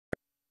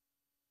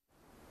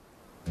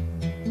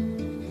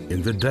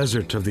In the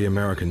desert of the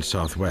American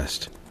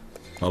Southwest,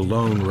 a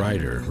lone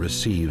rider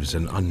receives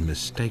an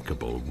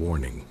unmistakable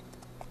warning.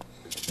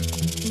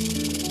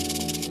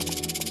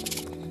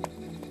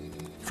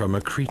 From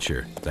a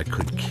creature that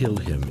could kill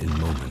him in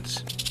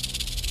moments.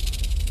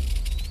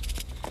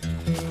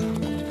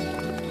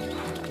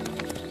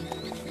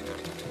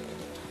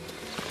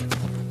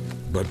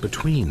 But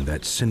between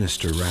that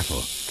sinister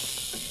rattle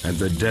and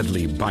the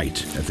deadly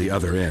bite at the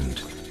other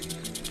end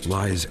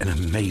lies an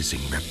amazing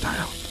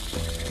reptile.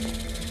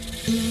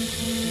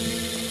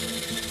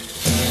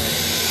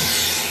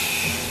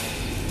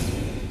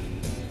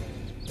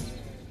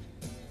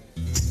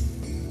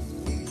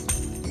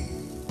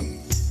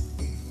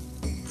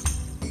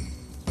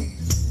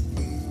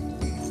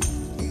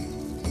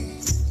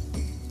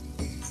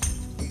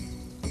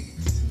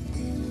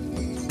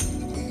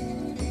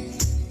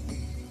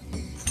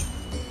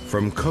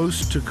 From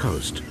coast to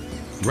coast,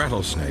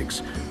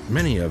 rattlesnakes,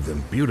 many of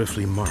them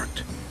beautifully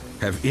marked,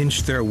 have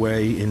inched their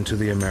way into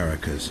the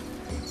Americas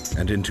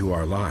and into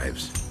our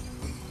lives.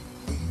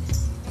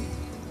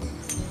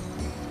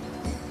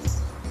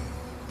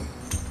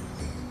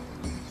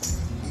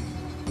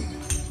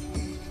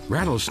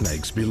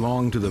 Rattlesnakes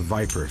belong to the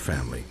viper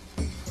family.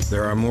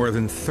 There are more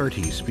than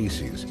 30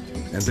 species,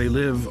 and they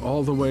live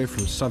all the way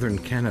from southern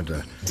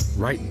Canada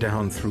right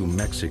down through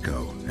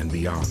Mexico and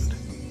beyond.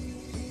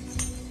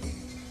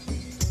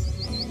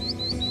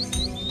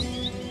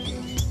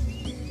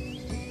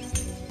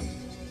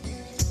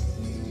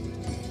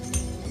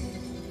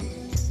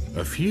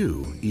 A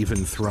few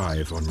even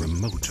thrive on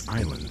remote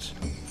islands.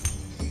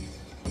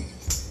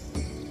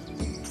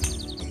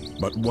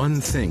 But one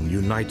thing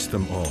unites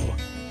them all,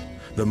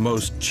 the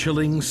most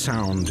chilling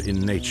sound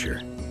in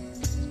nature,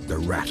 the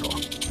rattle.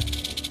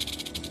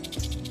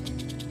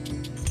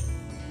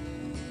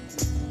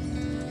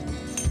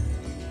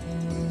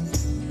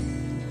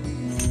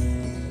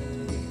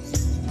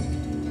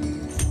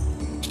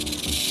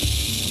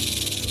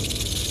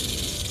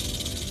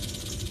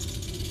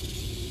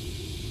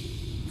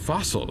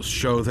 Fossils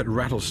show that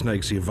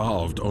rattlesnakes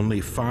evolved only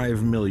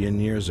 5 million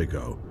years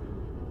ago,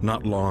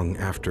 not long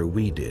after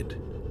we did.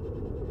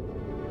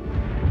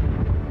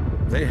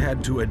 They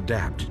had to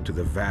adapt to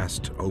the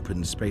vast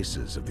open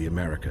spaces of the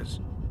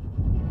Americas.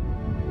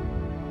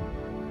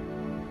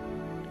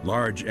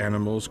 Large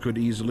animals could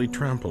easily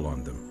trample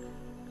on them,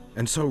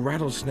 and so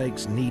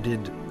rattlesnakes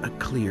needed a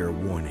clear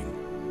warning.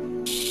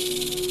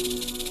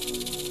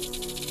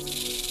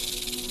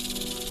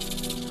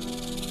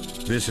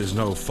 This is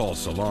no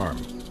false alarm.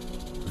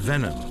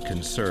 Venom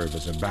can serve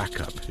as a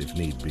backup if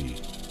need be.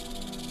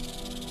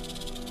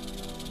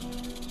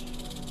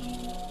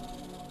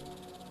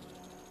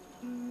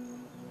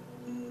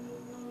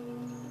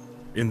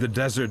 In the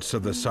deserts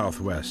of the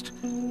Southwest,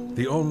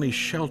 the only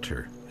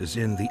shelter is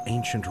in the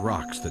ancient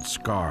rocks that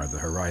scar the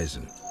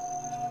horizon.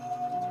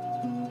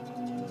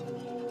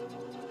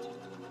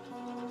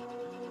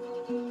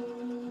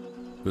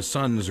 The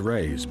sun's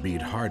rays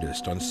beat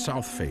hardest on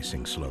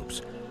south-facing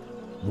slopes,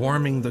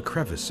 warming the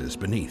crevices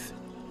beneath.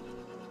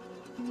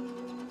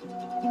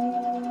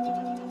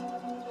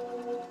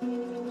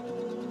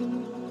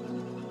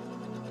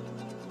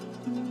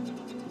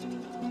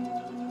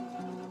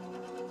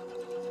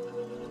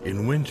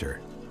 In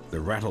winter, the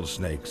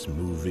rattlesnakes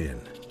move in.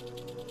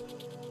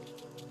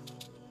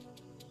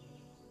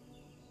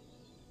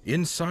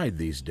 Inside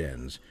these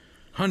dens,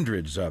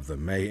 hundreds of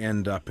them may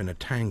end up in a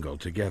tangle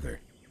together.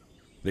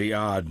 The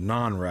odd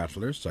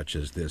non-rattlers, such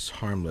as this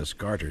harmless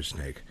garter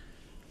snake,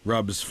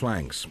 rubs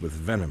flanks with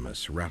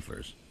venomous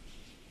rattlers.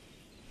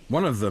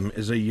 One of them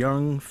is a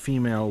young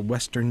female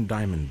western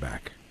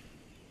diamondback.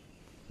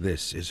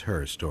 This is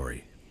her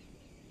story.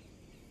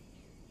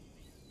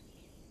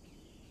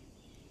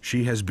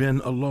 She has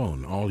been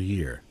alone all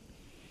year,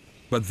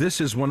 but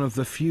this is one of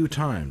the few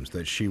times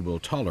that she will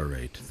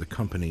tolerate the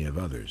company of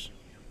others.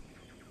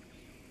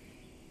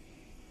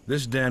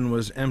 This den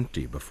was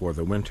empty before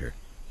the winter,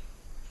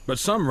 but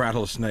some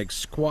rattlesnakes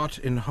squat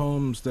in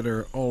homes that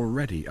are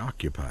already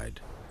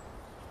occupied.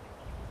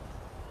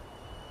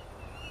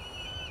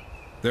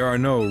 There are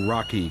no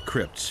rocky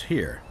crypts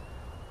here,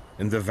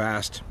 in the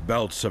vast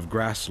belts of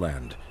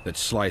grassland that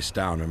slice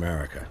down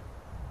America.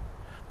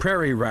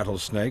 Prairie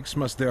rattlesnakes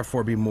must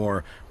therefore be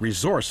more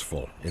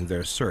resourceful in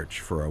their search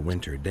for a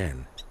winter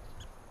den.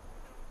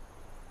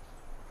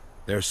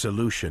 Their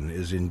solution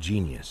is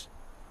ingenious.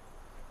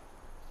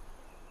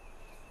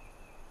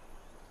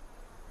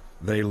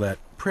 They let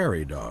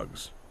prairie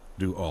dogs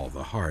do all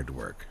the hard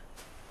work.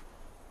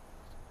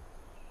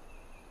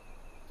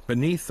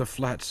 Beneath the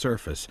flat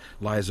surface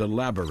lies a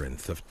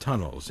labyrinth of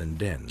tunnels and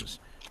dens,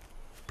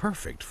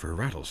 perfect for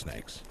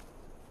rattlesnakes.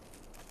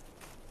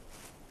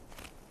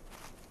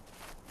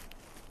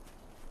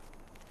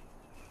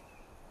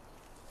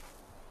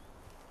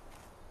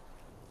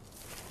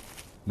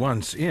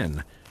 Once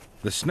in,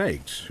 the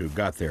snakes, who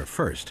got there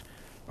first,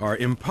 are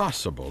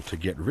impossible to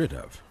get rid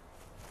of.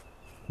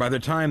 By the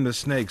time the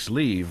snakes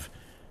leave,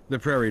 the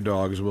prairie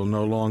dogs will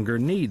no longer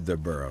need the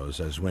burrows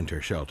as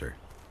winter shelter.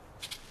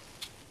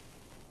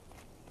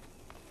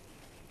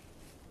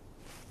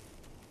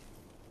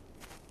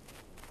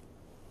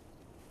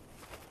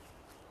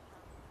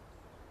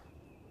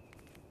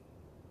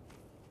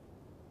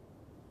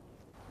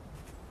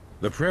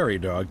 The prairie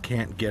dog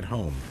can't get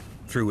home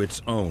through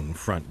its own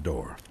front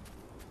door.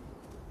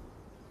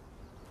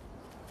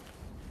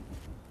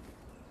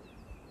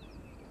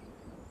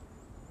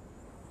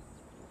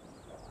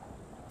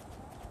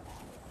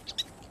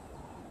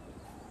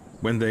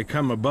 When they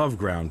come above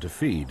ground to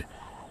feed,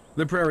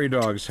 the prairie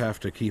dogs have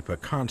to keep a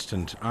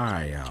constant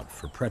eye out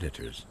for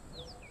predators.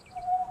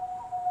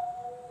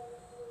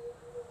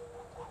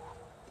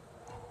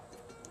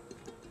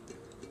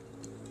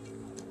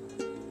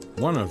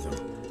 One of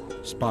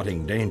them,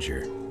 spotting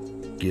danger,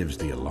 gives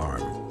the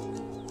alarm.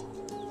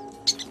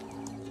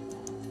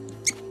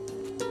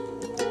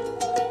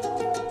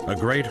 A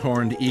great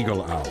horned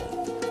eagle owl.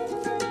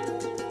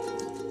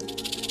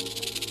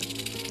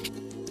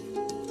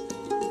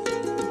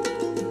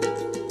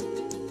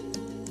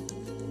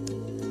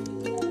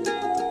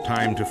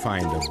 Time to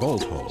find a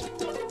bolt hole.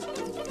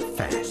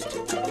 Fast.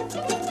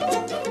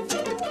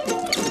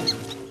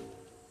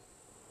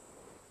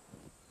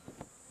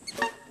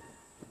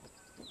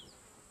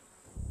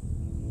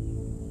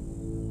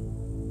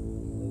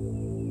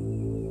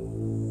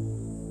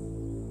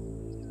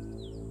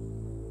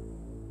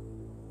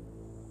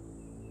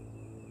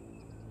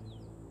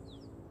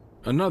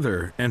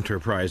 Another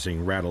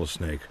enterprising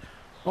rattlesnake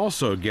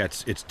also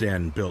gets its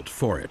den built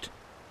for it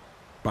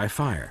by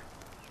fire.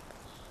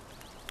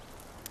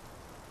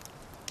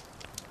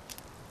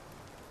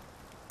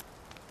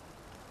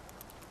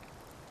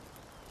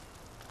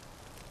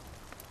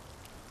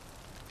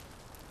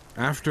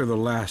 After the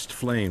last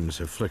flames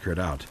have flickered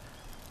out,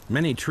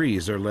 many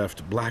trees are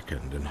left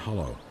blackened and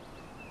hollow.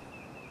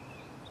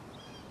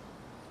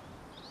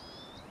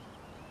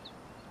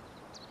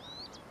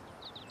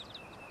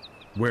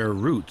 Where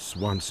roots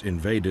once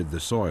invaded the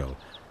soil,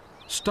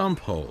 stump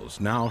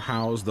holes now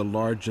house the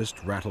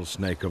largest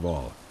rattlesnake of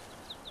all,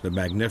 the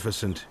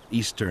magnificent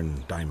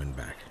eastern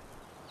diamondback.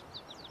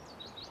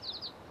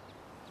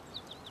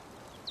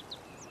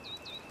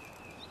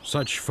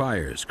 Such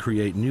fires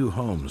create new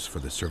homes for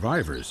the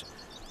survivors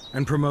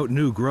and promote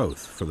new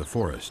growth for the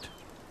forest.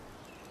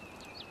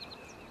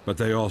 But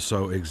they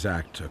also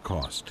exact a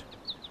cost.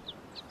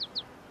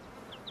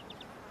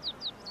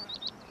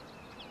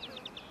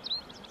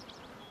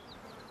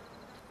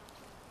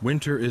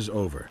 Winter is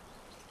over,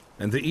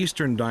 and the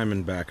eastern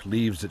diamondback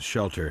leaves its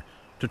shelter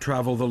to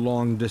travel the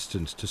long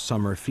distance to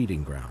summer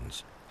feeding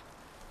grounds.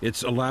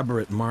 Its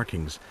elaborate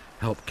markings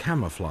help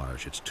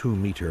camouflage its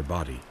 2-meter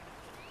body.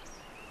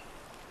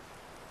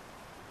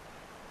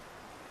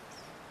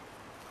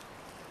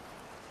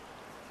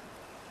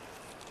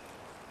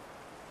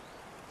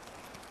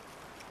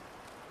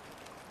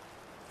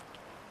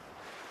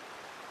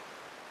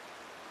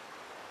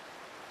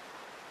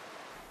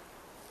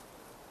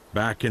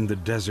 Back in the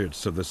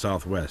deserts of the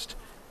Southwest,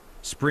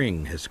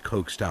 spring has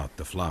coaxed out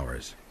the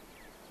flowers.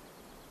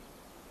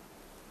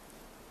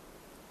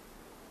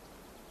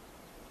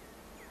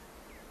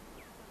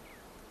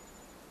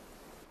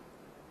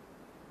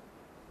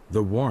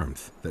 The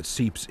warmth that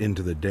seeps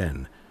into the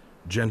den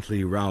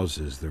gently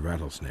rouses the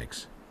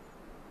rattlesnakes.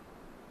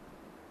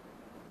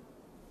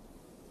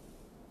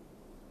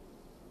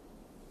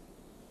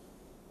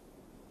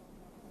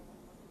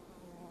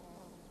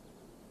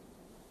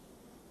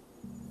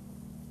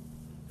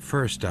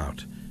 First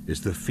out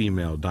is the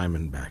female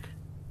diamondback.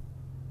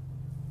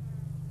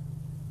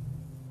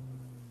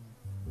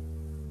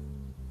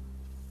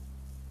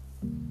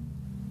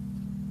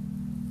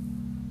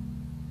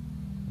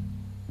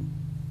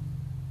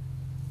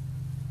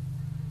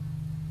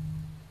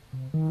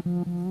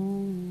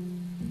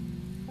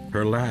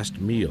 Her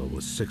last meal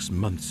was 6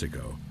 months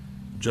ago,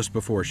 just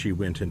before she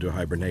went into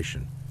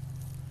hibernation.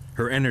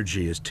 Her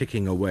energy is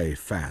ticking away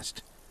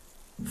fast.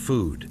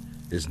 Food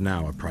is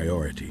now a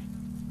priority.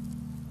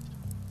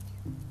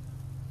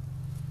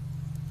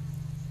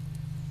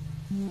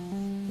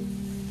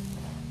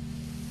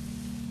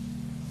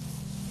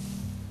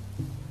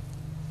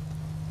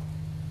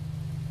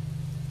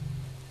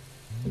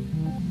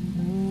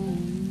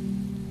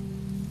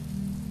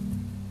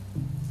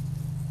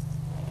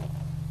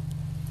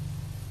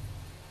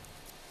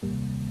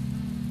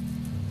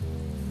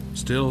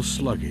 Still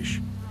sluggish,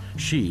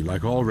 she,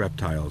 like all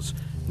reptiles,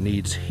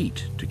 needs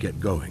heat to get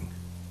going.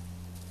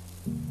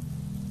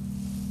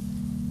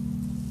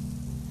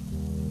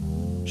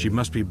 She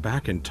must be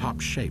back in top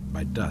shape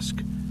by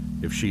dusk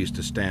if she's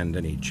to stand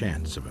any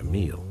chance of a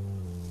meal.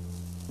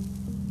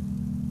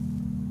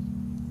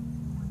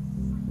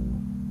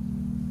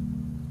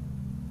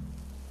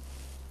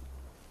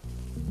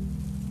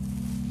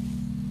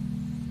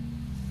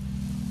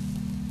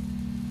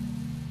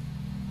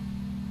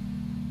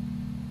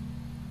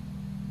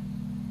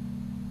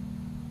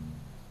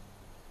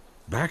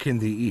 Back in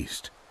the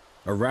east,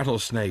 a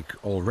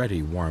rattlesnake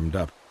already warmed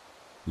up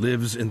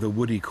lives in the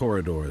woody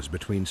corridors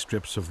between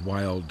strips of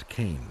wild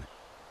cane.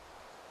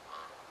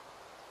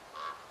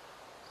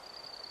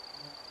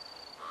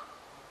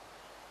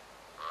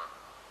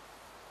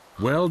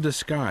 Well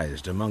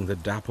disguised among the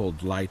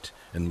dappled light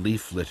and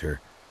leaf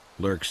litter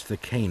lurks the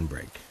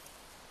canebrake.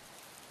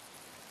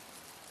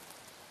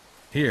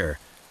 Here,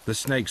 the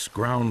snake's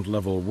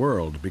ground-level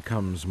world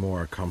becomes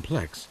more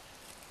complex.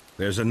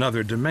 There's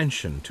another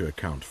dimension to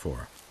account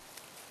for.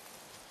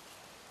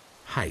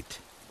 Height.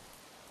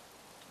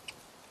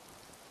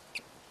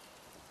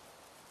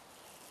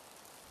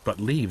 But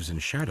leaves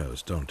and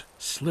shadows don't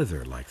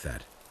slither like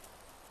that.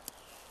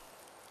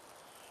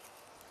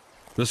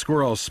 The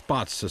squirrel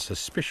spots a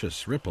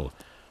suspicious ripple,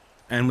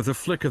 and with a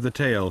flick of the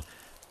tail,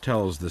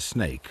 tells the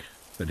snake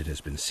that it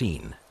has been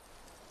seen.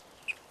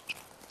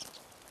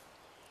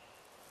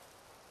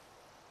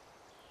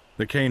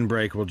 The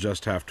canebrake will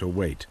just have to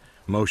wait,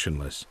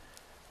 motionless,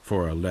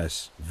 for a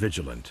less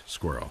vigilant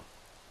squirrel.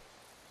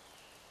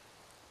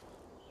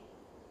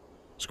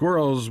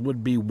 Squirrels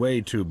would be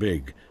way too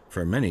big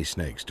for many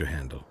snakes to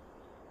handle.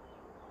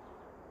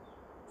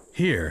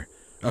 Here,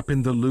 up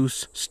in the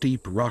loose,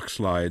 steep rock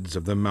slides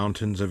of the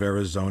mountains of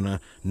Arizona,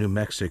 New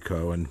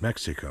Mexico, and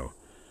Mexico,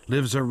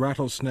 lives a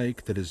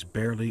rattlesnake that is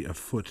barely a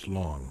foot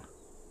long.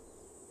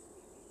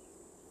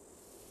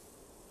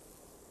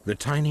 The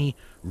tiny,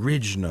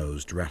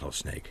 ridge-nosed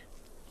rattlesnake.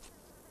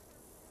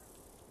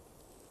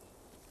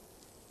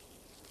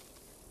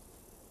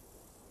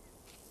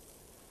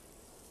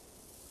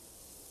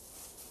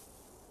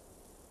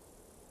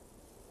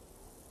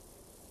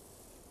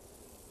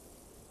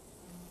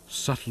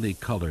 Subtly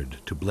colored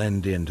to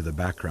blend into the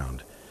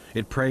background,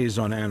 it preys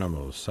on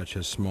animals such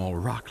as small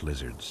rock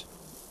lizards.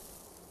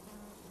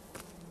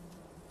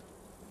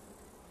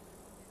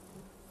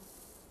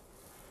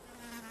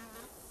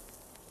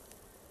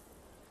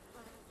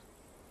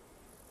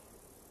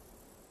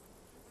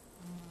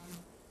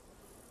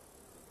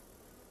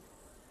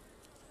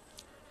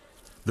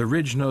 The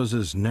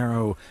ridge-nose's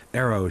narrow,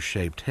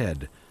 arrow-shaped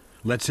head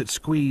lets it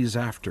squeeze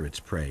after its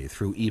prey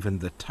through even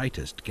the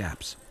tightest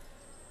gaps.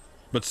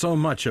 But so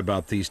much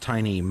about these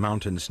tiny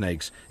mountain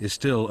snakes is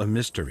still a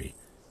mystery,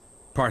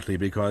 partly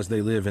because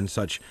they live in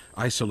such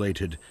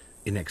isolated,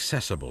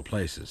 inaccessible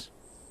places.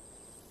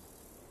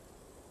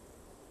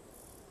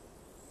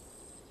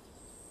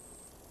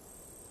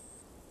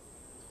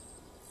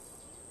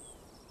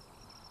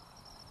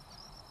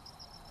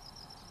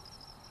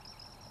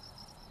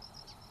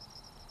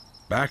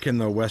 Back in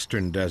the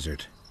western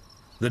desert,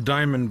 the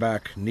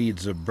diamondback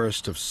needs a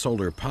burst of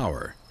solar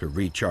power to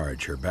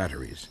recharge her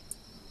batteries.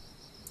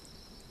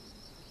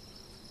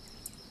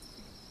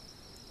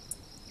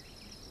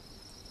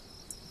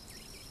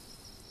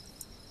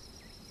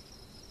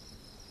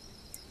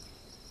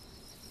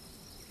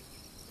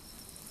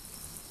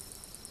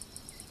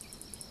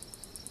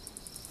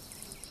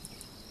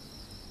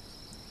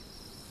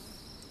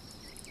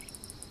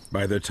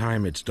 By the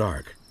time it's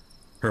dark,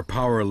 her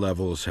power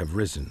levels have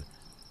risen,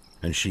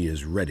 and she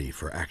is ready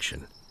for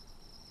action.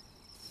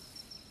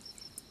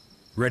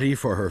 Ready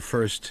for her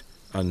first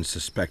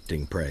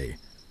unsuspecting prey,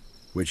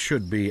 which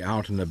should be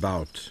out and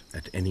about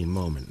at any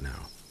moment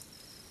now.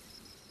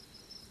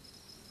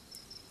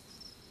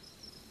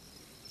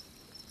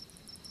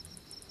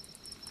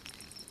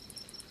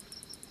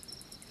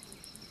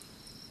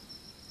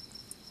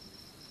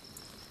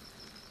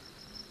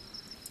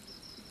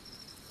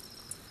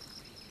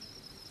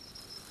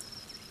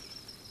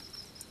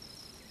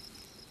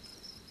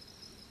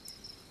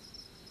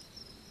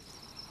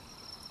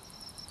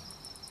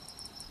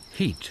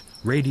 Heat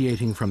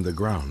radiating from the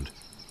ground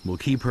will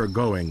keep her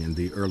going in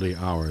the early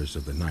hours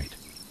of the night.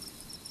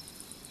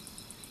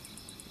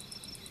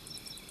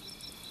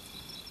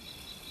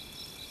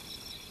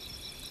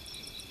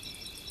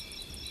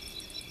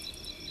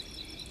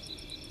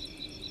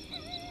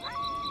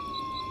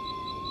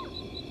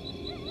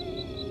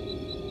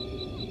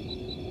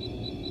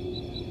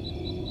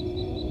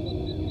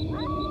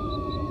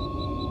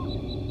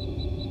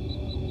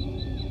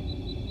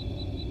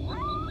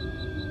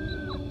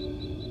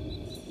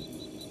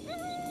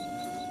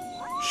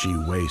 She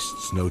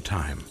wastes no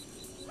time.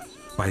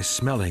 By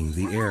smelling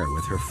the air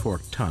with her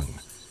forked tongue,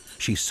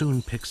 she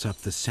soon picks up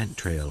the scent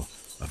trail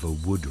of a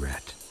wood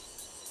rat.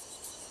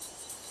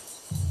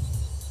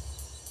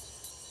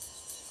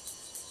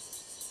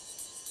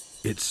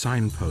 It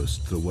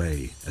signposts the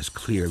way as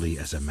clearly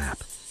as a map,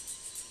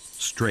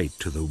 straight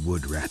to the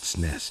wood rat's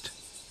nest.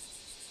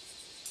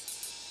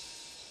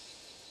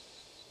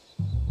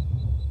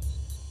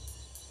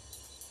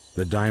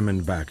 The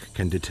diamondback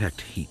can detect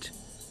heat,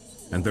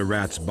 and the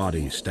rat's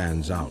body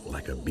stands out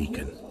like a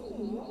beacon.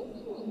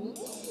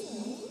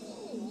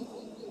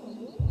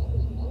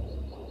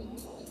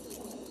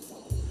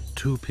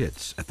 Two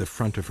pits at the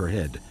front of her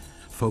head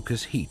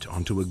focus heat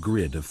onto a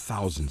grid of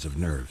thousands of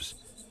nerves.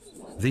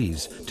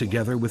 These,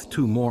 together with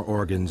two more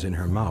organs in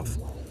her mouth,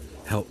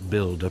 help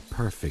build a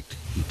perfect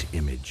heat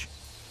image.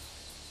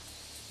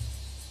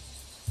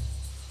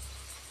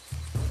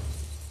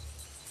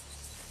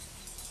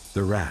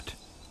 The rat,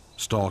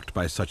 stalked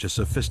by such a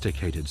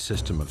sophisticated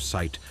system of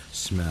sight,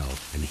 smell,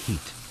 and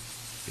heat,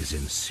 is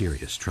in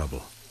serious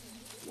trouble.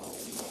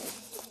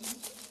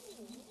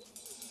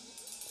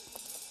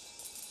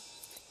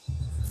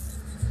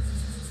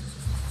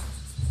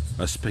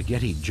 A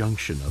spaghetti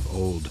junction of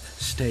old,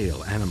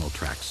 stale animal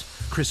tracks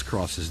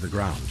crisscrosses the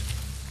ground.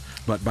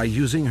 But by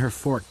using her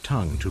forked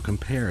tongue to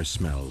compare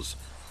smells,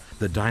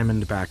 the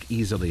diamondback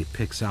easily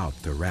picks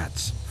out the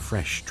rat's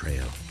fresh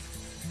trail.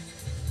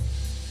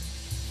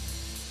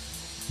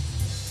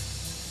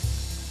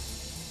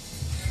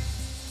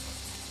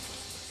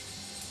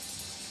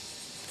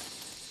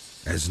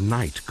 As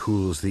night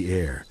cools the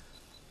air,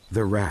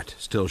 the rat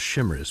still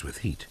shimmers with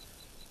heat.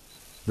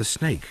 The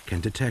snake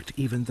can detect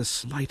even the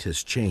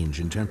slightest change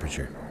in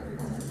temperature.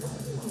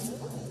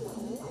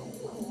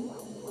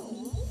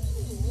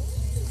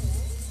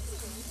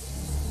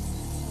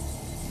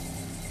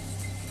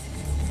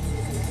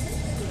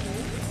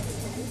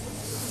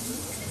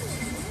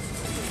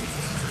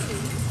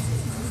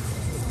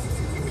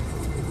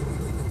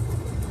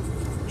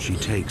 She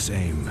takes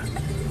aim.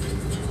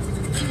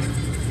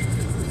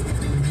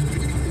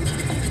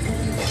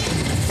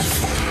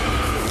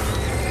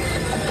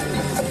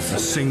 A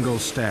single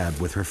stab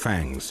with her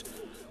fangs,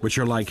 which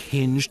are like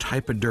hinged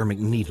hypodermic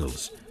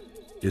needles,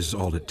 is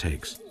all it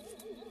takes.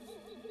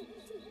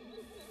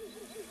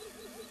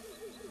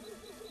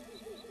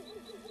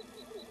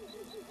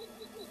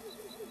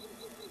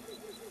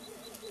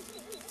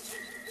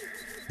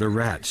 The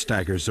rat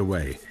staggers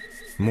away,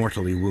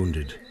 mortally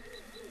wounded.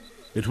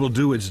 It will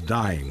do its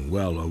dying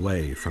well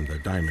away from the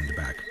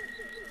diamondback,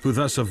 who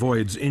thus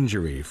avoids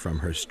injury from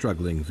her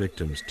struggling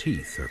victim's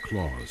teeth or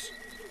claws.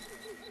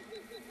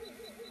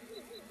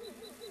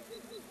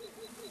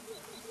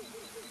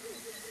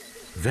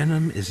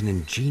 Venom is an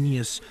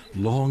ingenious,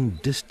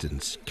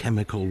 long-distance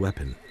chemical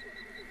weapon.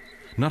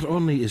 Not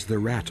only is the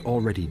rat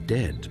already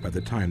dead by the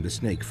time the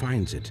snake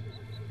finds it,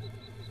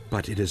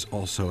 but it is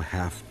also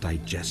half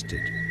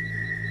digested.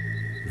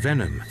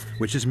 Venom,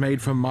 which is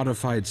made from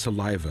modified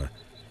saliva,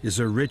 is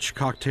a rich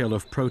cocktail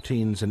of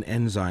proteins and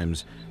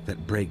enzymes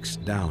that breaks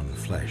down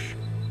flesh.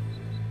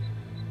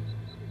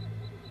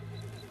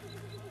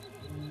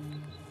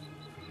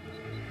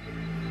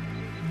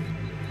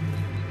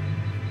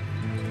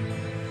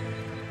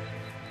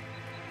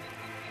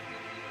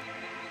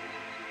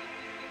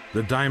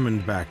 The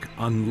diamondback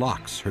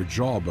unlocks her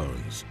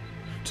jawbones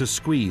to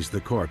squeeze the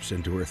corpse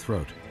into her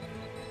throat,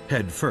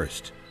 head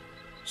first,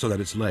 so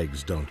that its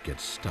legs don't get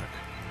stuck.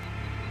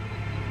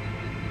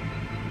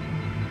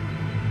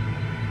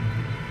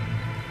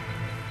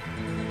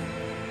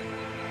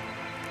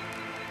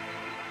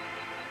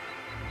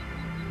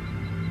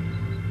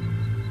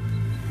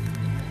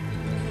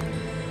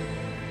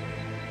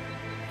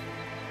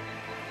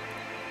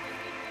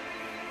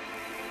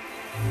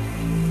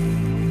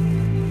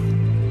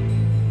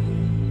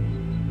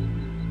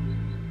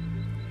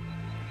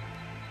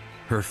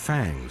 Her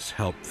fangs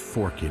help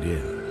fork it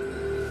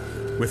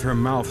in. With her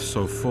mouth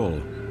so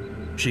full,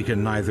 she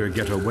can neither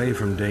get away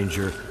from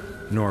danger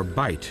nor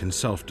bite in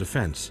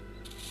self-defense,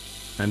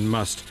 and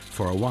must,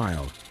 for a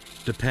while,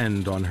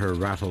 depend on her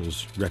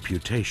rattle's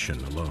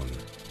reputation alone.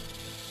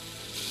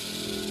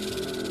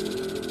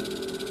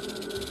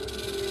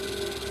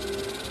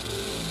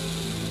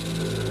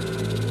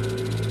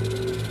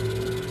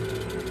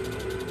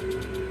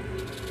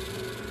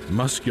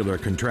 Muscular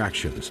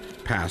contractions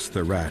pass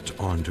the rat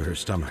onto her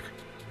stomach.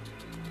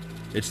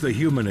 It's the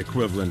human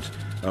equivalent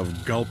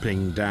of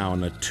gulping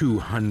down a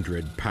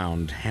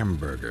 200-pound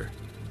hamburger.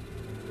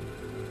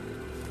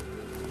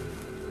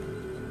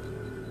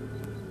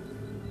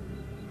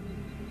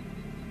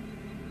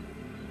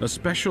 A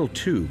special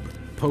tube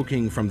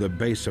poking from the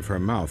base of her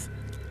mouth,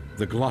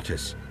 the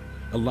glottis,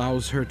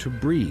 allows her to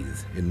breathe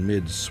in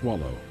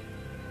mid-swallow.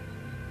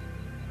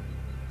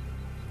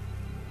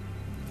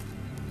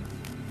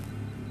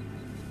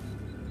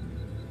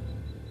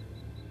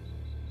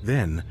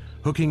 Then,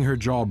 hooking her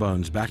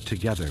jawbones back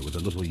together with a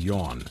little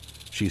yawn,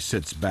 she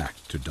sits back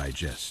to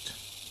digest.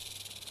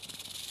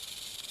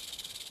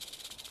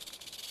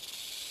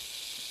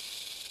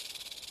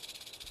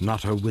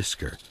 Not a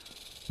whisker,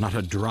 not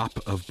a drop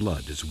of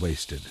blood is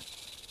wasted.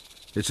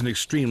 It's an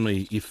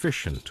extremely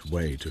efficient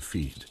way to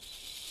feed.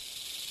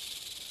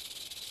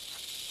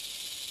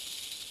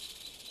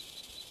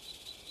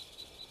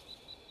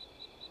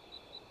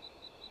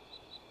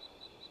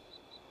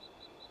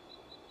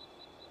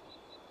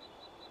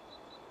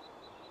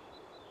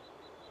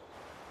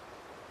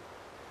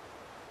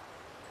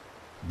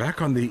 Back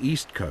on the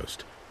East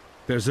Coast,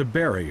 there's a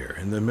barrier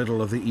in the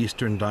middle of the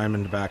eastern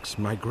diamondback's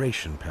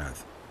migration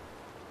path.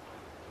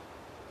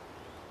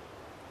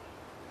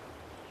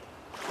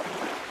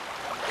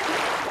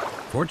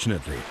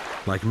 Fortunately,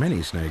 like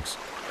many snakes,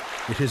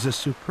 it is a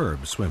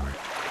superb swimmer.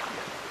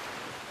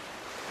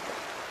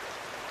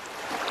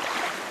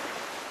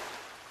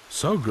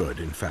 So good,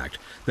 in fact,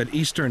 that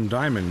eastern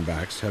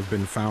diamondbacks have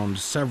been found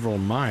several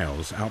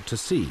miles out to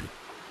sea.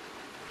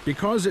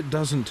 Because it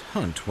doesn't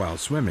hunt while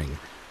swimming,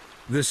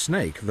 this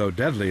snake, though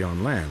deadly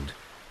on land,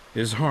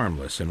 is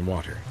harmless in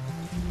water.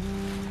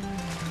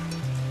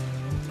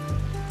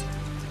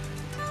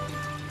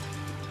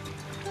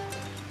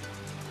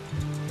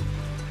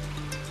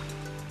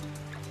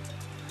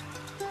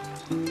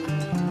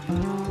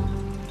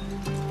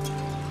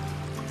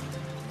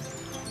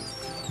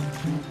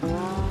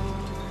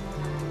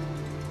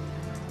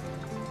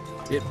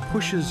 It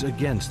pushes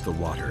against the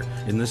water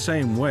in the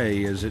same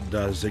way as it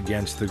does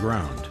against the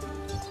ground.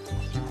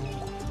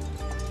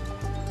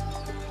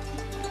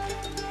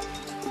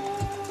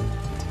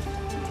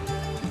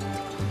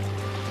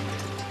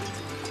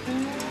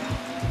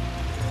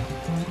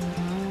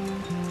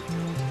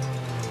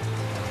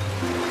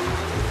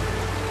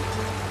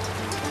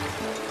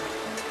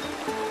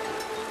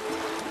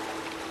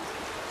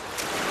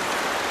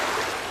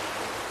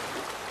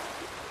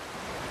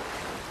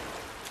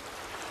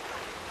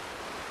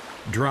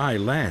 Dry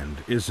land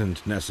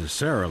isn't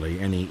necessarily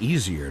any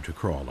easier to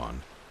crawl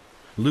on.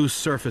 Loose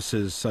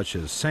surfaces such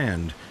as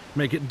sand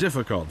make it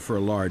difficult for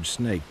a large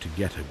snake to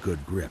get a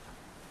good grip.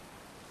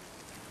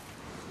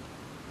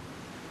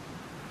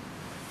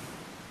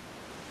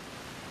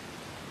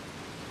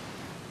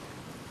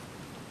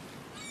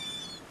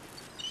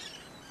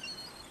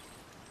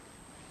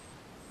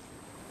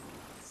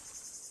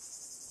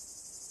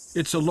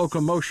 It's a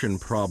locomotion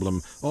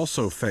problem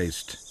also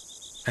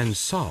faced and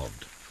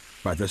solved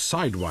by the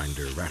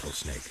sidewinder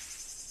rattlesnake.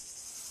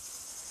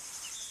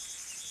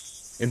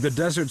 In the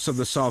deserts of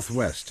the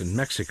Southwest and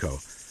Mexico,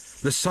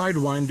 the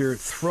sidewinder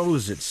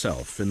throws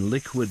itself in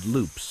liquid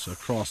loops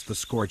across the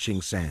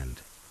scorching sand.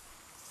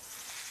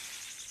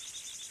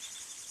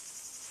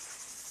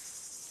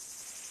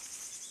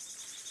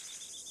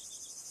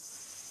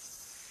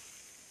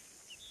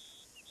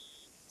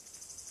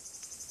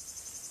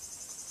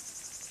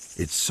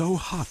 It's so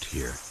hot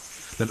here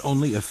that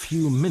only a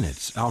few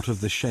minutes out of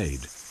the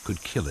shade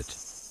could kill it.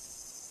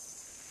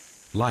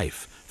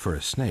 Life, for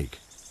a snake,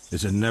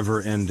 is a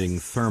never-ending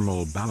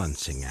thermal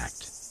balancing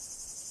act.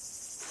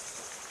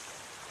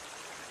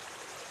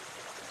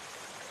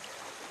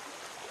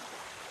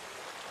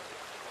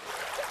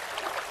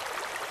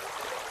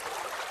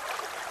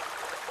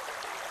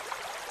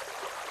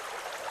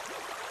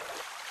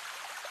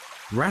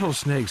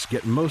 Rattlesnakes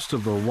get most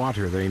of the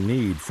water they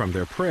need from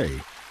their prey,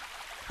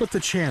 but the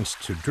chance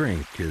to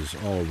drink is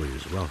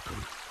always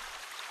welcome.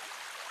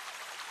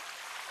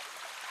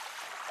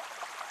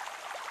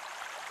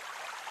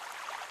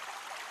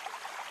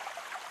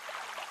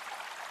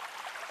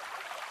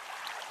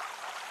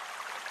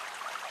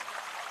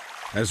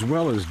 As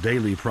well as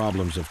daily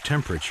problems of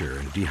temperature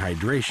and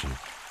dehydration,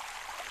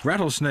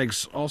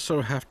 rattlesnakes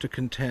also have to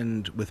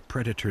contend with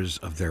predators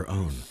of their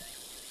own.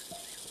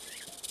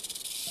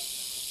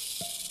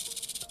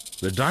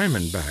 The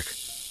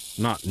diamondback,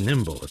 not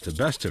nimble at the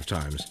best of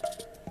times,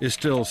 is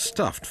still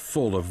stuffed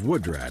full of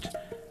woodrat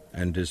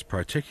and is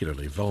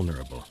particularly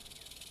vulnerable.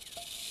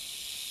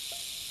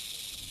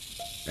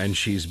 And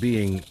she's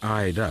being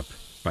eyed up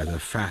by the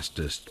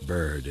fastest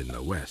bird in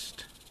the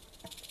West,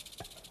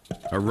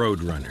 a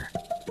roadrunner.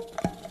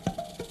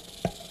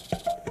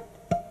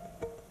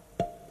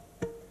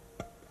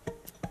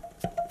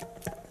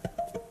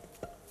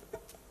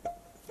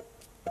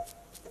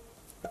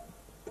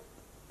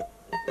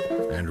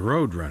 And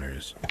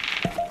roadrunners,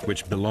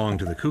 which belong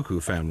to the cuckoo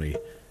family,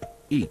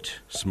 eat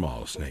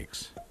small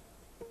snakes.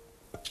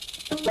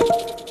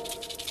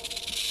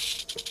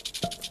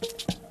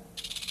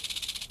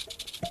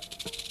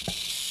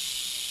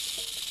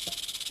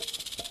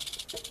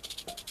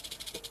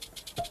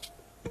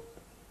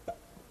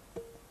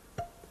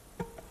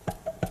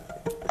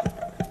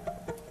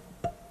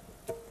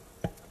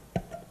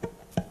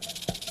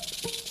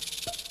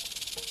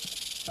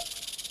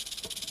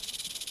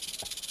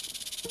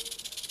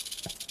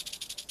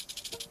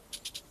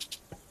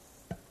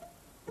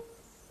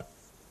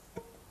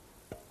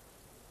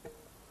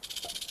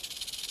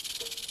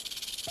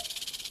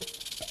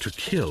 To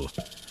kill,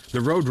 the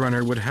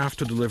roadrunner would have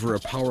to deliver a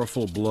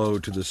powerful blow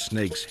to the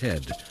snake's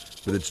head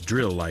with its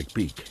drill-like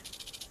beak.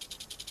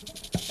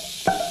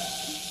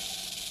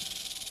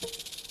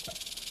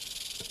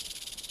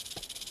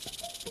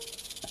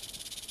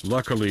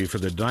 Luckily for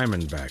the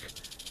diamondback,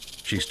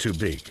 she's too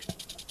big.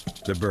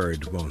 The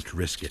bird won't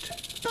risk it.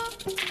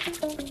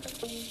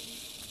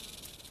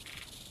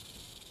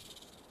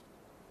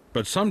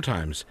 But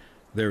sometimes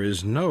there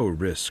is no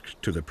risk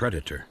to the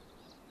predator.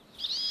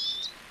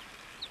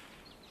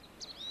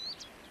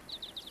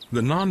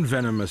 The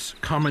non-venomous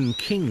common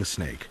king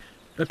snake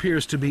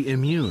appears to be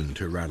immune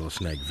to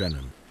rattlesnake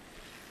venom.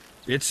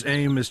 Its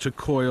aim is to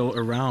coil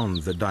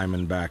around the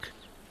diamondback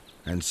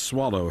and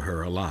swallow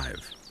her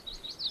alive.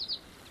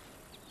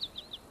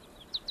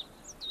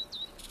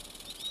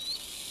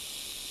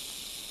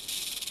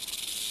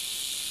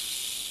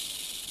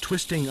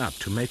 Twisting up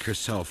to make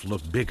herself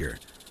look bigger,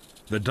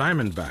 the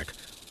diamondback,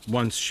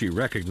 once she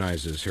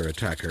recognizes her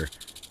attacker,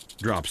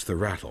 drops the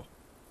rattle.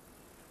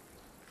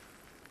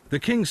 The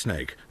king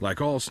snake,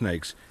 like all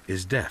snakes,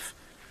 is deaf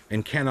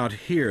and cannot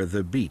hear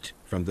the beat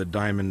from the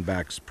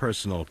diamondback's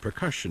personal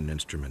percussion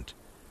instrument,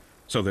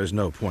 so there's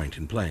no point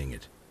in playing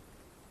it.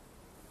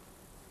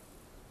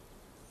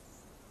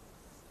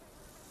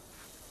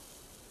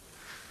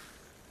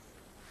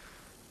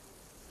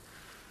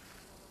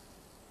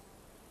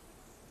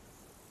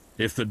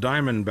 If the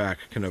diamondback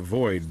can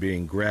avoid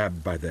being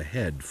grabbed by the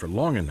head for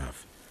long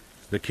enough,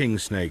 the king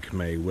snake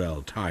may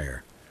well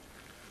tire.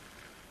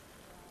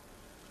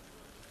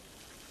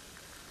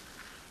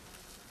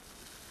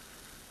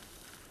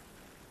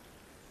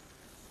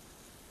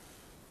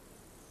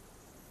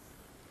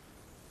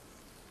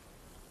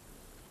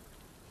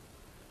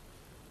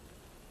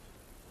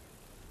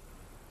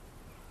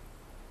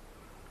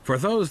 For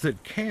those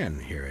that can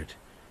hear it,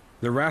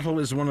 the rattle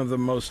is one of the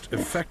most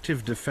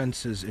effective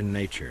defenses in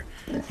nature,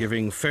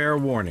 giving fair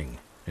warning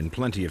in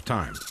plenty of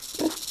time.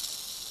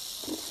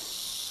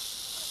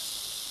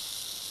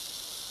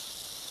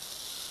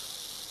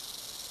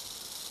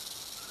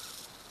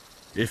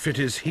 If it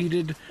is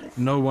heeded,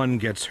 no one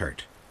gets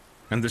hurt,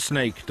 and the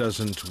snake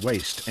doesn't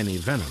waste any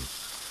venom.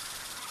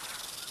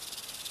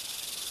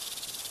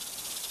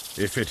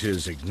 If it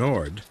is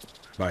ignored,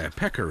 by a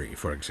peccary,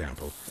 for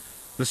example,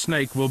 the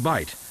snake will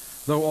bite,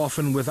 though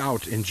often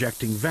without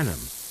injecting venom,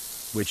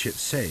 which it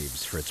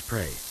saves for its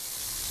prey.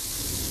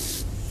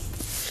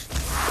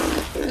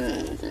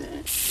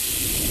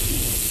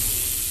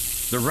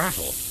 The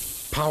rattle,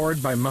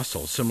 powered by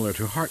muscle similar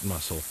to heart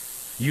muscle,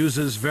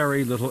 uses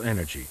very little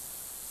energy,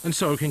 and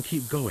so can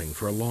keep going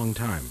for a long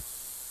time.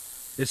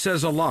 It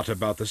says a lot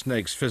about the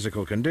snake's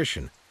physical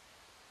condition.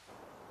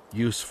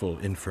 Useful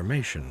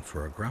information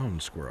for a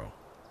ground squirrel.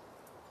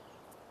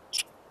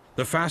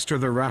 The faster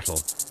the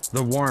rattle,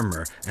 the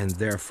warmer and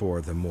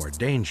therefore the more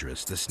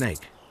dangerous the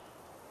snake.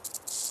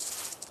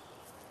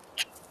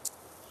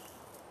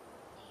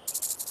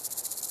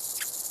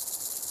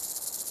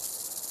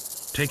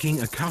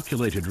 Taking a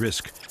calculated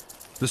risk,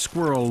 the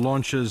squirrel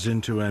launches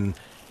into an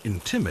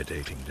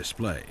intimidating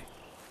display.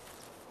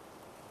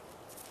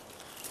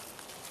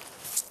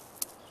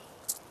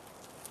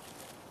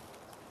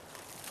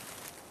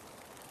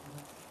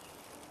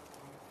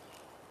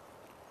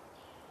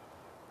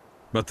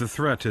 But the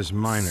threat is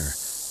minor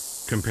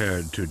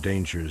compared to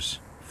dangers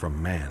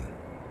from man.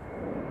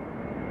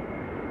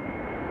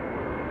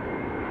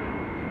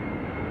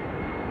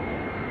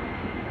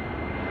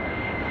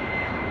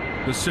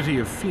 The city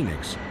of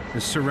Phoenix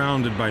is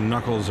surrounded by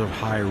knuckles of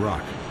high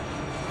rock,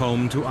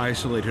 home to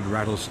isolated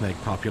rattlesnake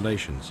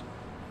populations.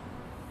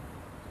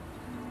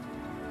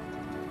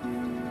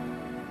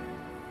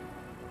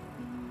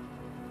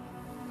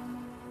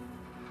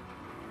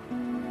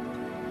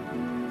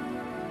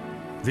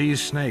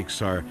 These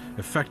snakes are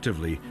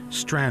effectively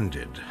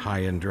stranded high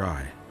and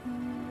dry.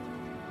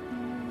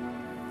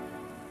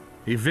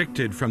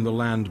 Evicted from the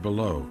land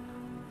below,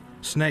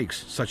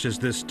 snakes such as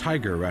this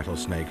tiger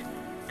rattlesnake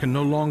can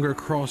no longer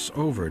cross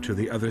over to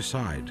the other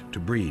side to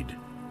breed.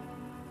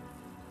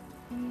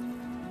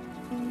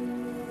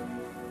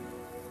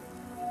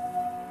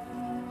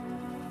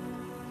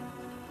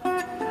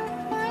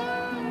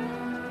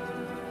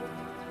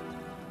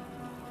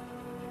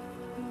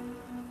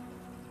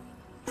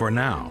 For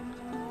now,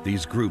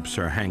 these groups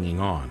are hanging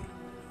on,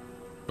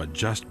 but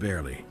just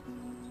barely.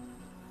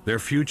 Their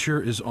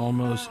future is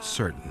almost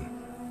certain.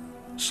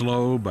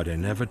 Slow but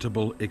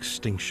inevitable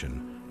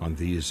extinction on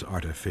these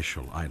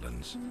artificial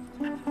islands.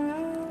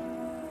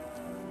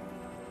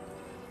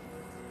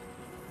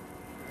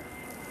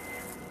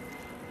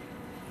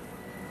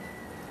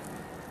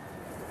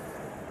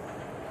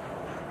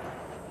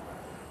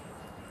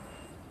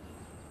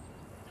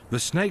 The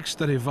snakes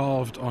that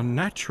evolved on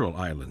natural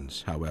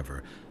islands,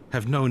 however,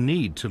 have no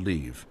need to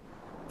leave,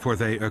 for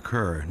they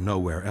occur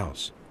nowhere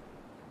else.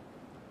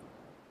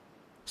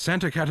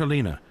 Santa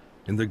Catalina,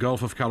 in the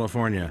Gulf of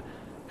California,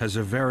 has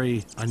a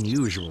very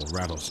unusual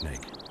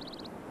rattlesnake.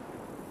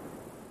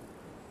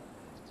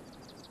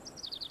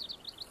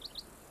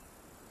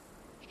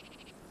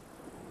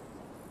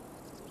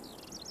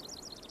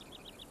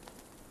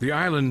 The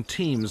island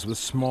teems with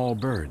small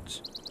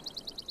birds.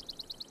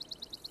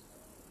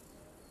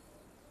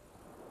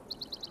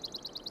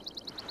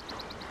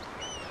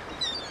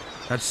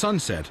 At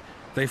sunset,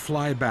 they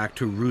fly back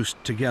to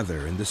roost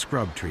together in the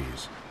scrub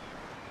trees.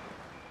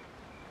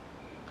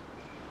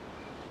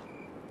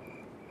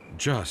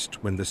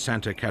 Just when the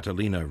Santa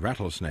Catalina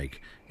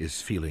rattlesnake is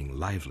feeling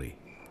lively.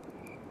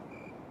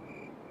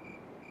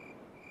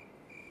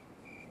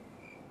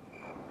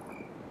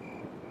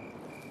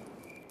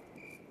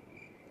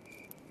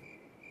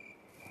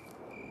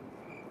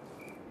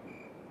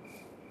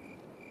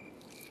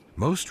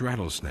 Most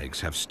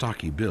rattlesnakes have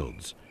stocky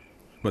builds,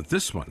 but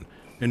this one,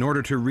 in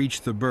order to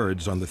reach the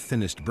birds on the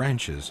thinnest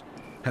branches,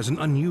 has an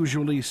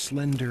unusually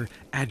slender,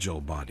 agile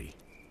body.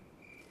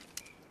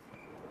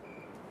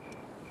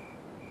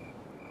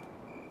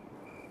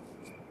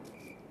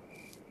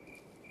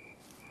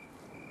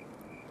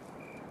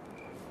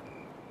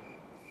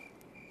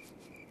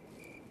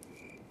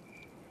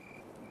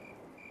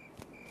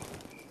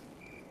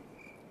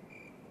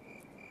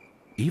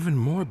 Even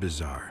more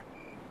bizarre,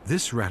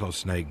 this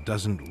rattlesnake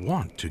doesn't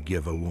want to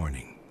give a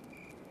warning,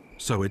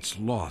 so it's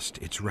lost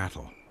its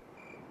rattle.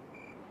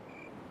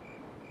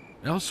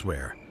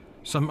 Elsewhere,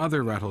 some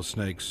other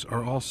rattlesnakes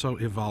are also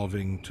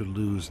evolving to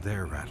lose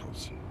their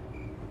rattles.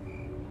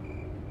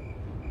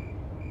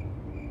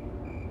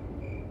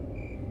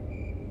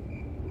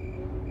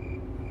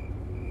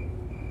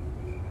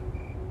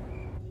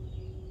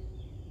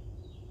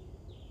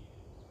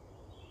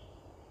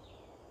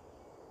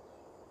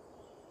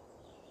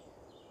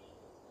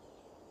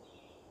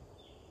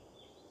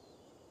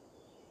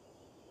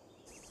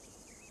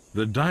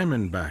 The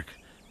diamondback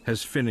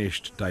has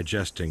finished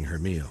digesting her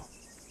meal.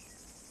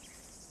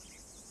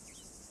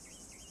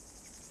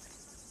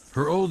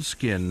 Her old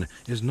skin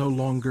is no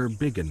longer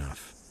big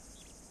enough.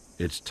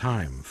 It's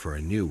time for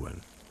a new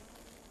one.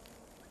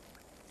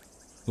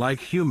 Like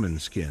human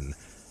skin,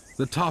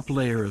 the top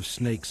layer of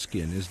snake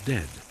skin is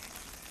dead.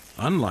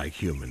 Unlike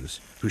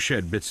humans, who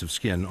shed bits of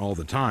skin all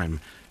the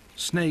time,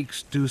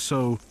 snakes do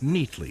so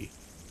neatly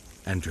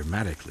and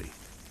dramatically.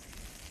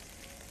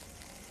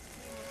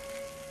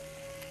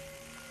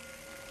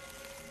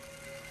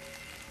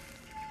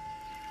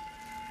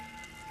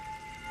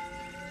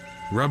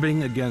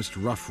 Rubbing against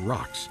rough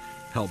rocks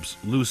helps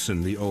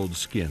loosen the old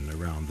skin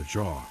around the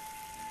jaw.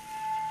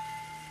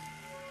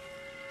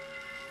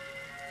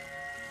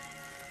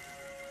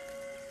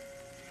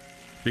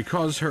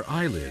 Because her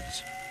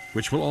eyelids,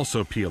 which will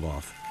also peel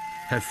off,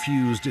 have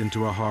fused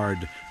into a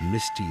hard,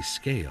 misty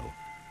scale,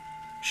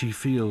 she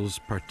feels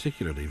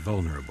particularly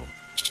vulnerable.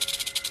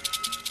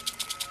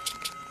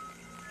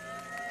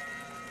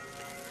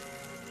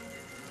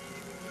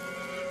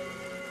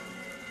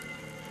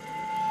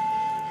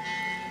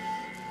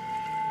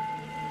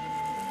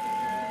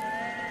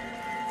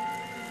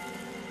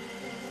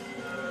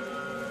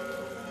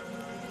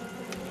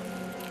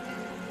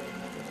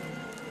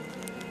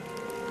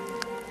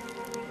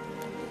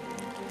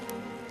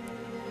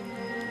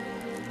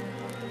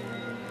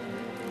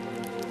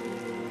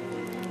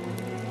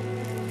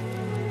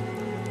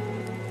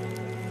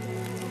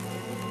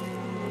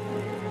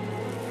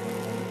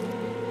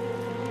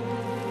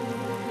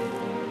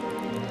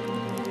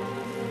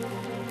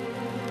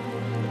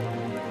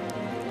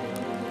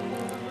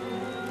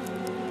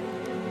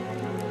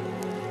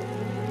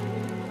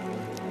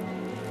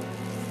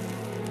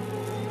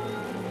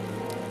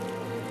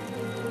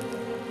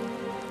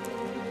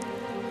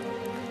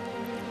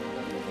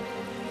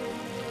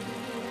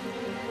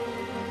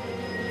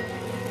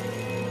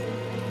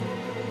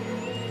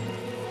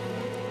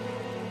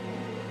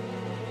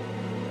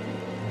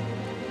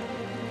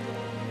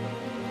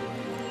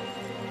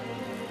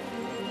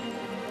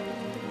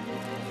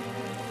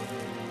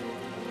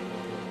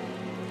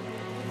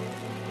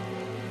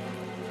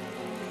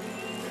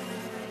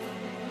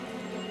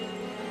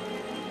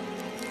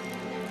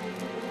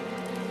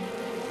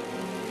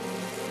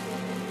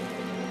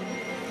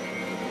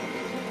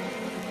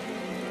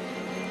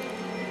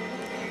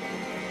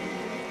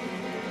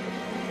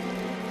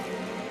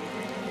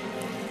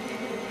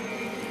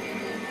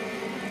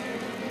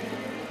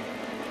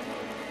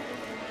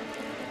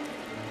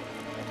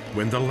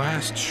 When the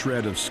last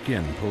shred of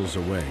skin pulls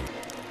away,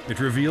 it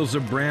reveals a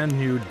brand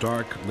new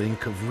dark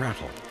link of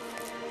rattle,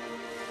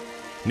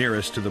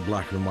 nearest to the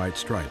black and white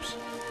stripes.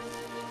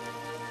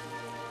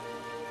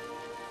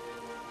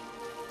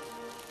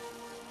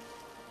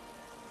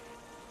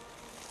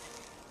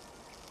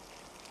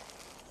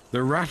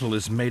 The rattle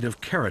is made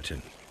of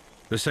keratin,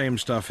 the same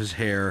stuff as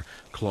hair,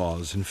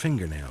 claws, and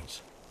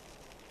fingernails.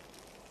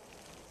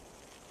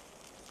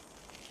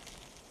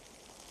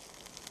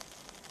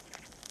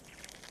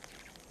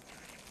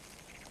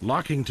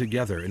 Locking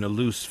together in a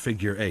loose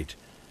figure eight,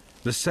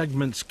 the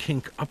segments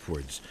kink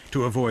upwards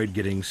to avoid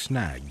getting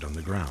snagged on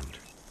the ground.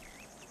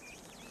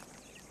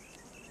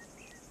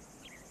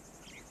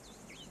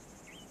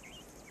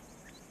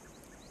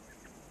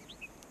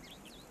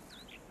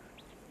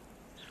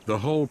 The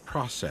whole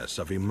process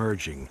of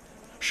emerging,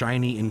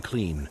 shiny and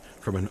clean,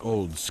 from an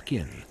old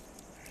skin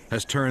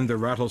has turned the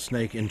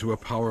rattlesnake into a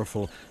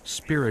powerful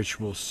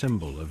spiritual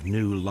symbol of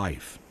new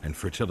life and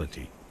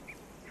fertility.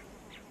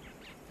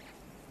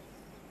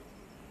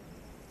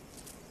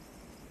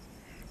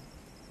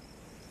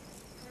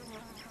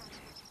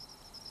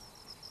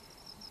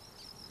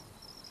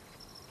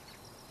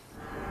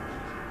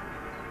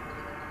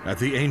 At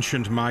the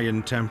ancient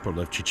Mayan temple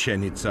of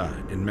Chichen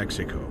Itza in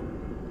Mexico,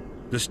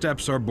 the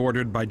steps are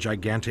bordered by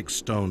gigantic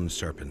stone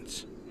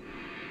serpents.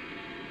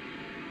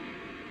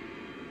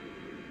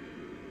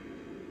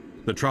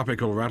 The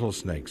tropical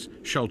rattlesnakes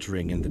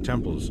sheltering in the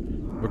temples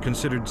were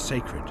considered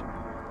sacred.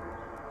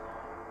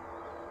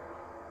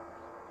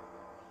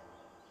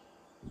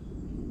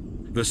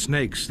 The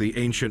snakes the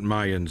ancient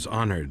Mayans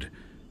honored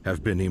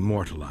have been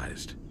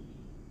immortalized.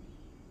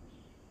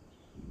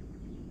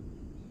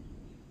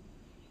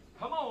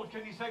 Come on,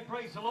 can you say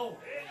praise the Lord?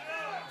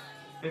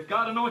 If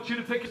God anoints you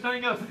to pick a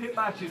thing up, if it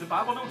bites you, the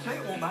Bible don't say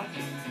it won't bite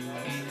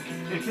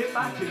you. If it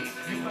bites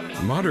you, you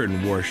better...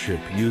 Modern worship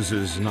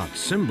uses not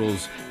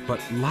symbols,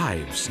 but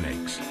live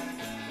snakes.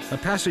 A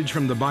passage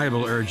from the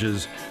Bible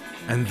urges,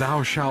 "And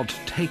thou shalt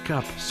take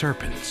up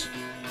serpents."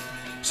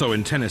 So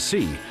in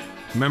Tennessee,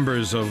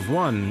 members of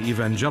one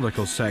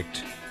evangelical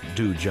sect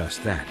do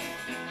just that.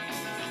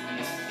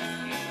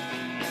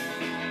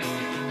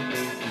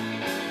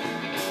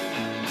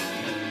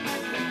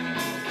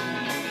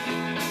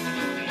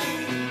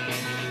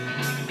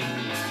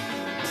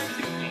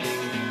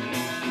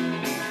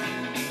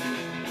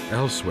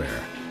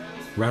 Elsewhere,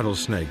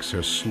 rattlesnakes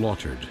are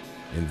slaughtered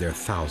in their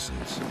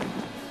thousands.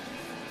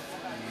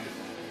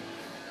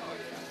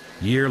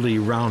 Yearly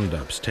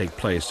roundups take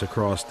place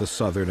across the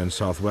southern and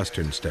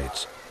southwestern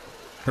states,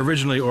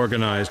 originally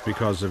organized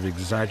because of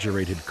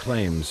exaggerated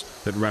claims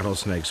that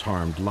rattlesnakes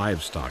harmed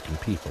livestock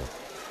and people.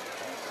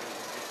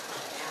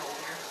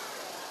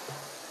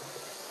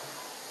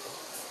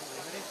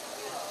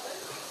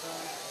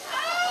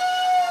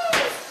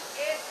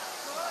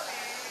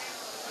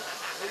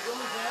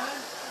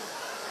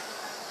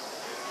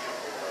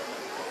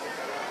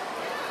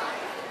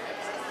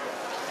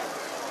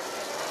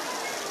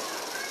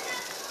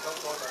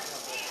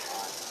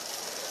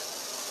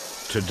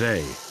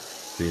 Today,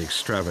 the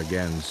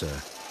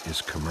extravaganza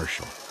is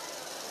commercial.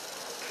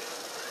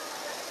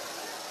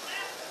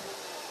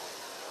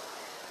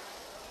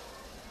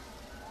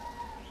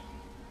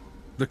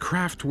 The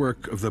craft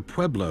work of the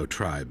Pueblo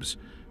tribes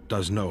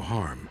does no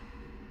harm.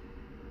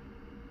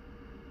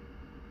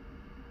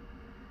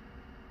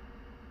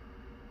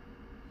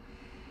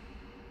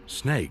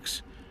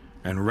 Snakes,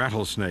 and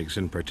rattlesnakes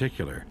in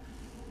particular,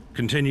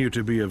 continue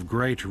to be of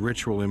great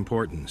ritual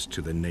importance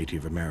to the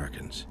Native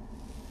Americans.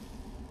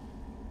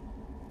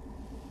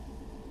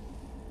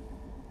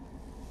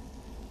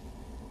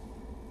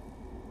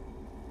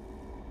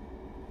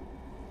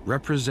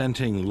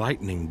 Representing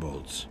lightning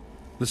bolts,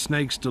 the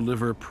snakes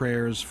deliver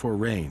prayers for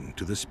rain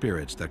to the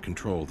spirits that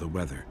control the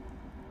weather.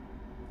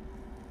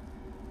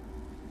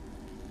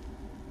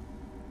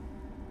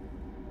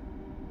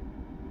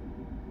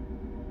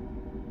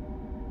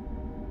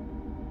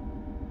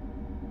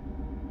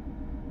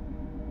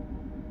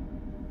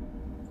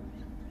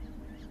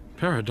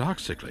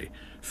 Paradoxically,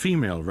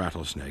 female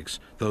rattlesnakes,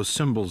 those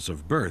symbols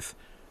of birth,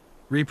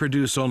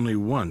 reproduce only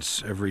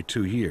once every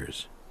 2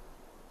 years.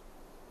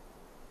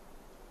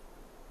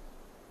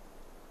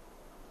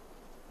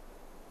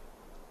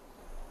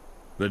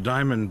 The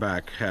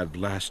diamondback had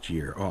last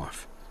year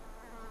off.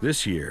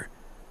 This year,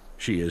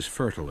 she is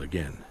fertile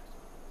again.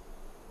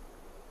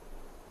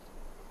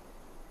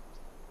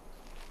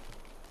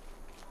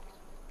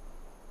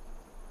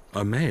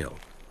 A male,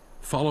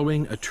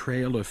 following a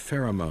trail of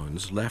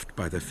pheromones left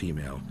by the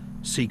female,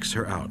 seeks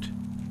her out.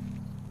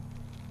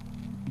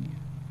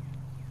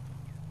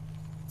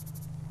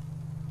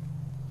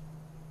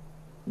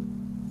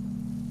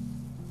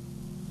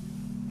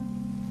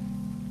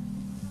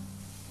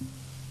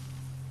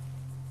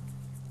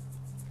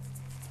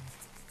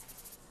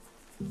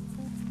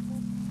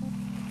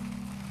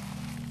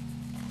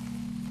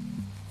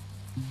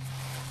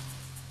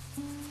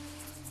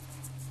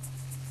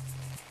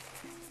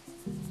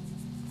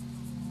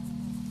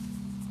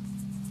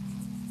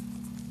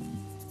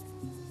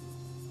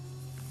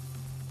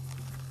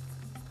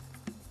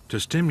 To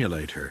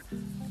stimulate her,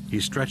 he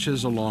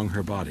stretches along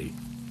her body,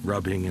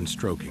 rubbing and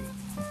stroking.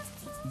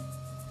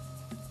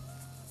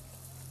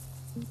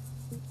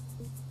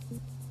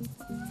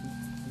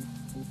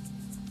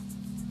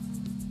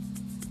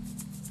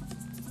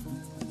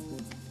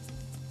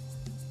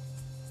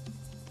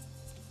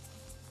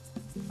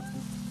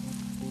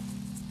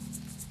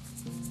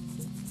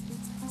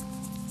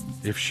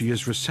 If she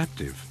is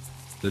receptive,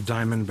 the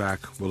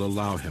diamondback will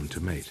allow him to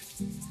mate.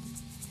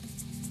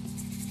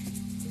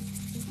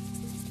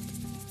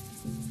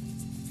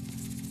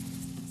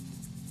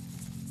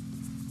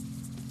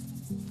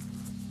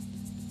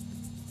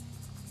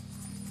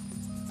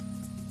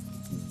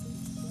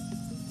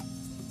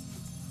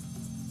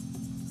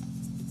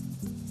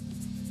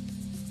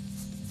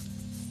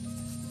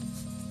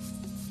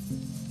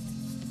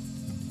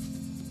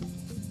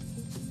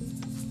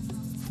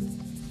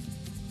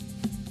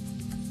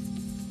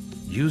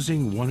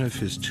 Using one of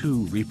his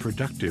 2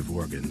 reproductive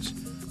organs,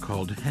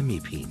 called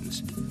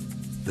hemipenes,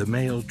 the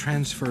male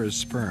transfers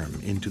sperm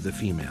into the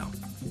female.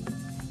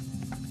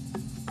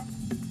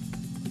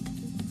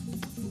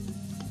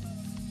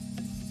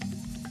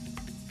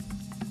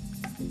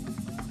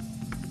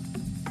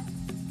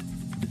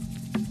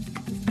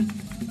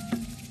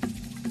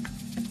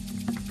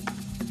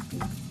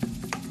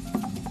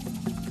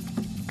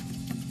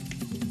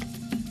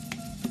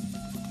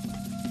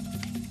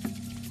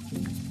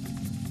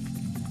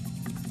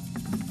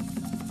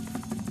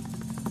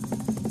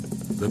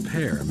 The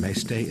pair may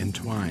stay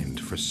entwined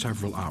for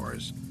several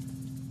hours.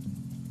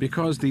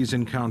 Because these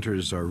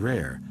encounters are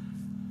rare,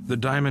 the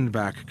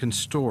diamondback can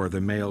store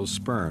the male's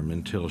sperm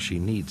until she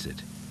needs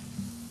it.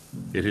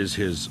 It is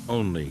his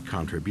only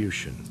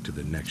contribution to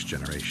the next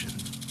generation.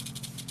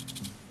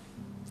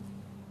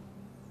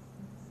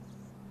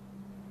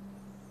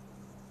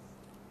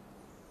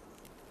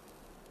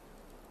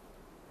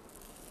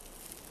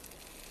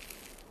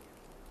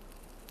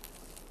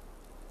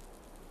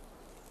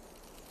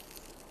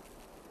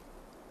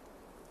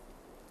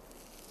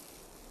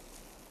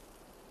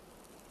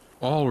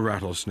 All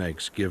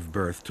rattlesnakes give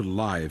birth to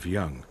live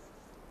young,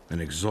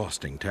 an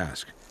exhausting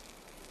task.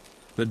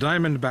 The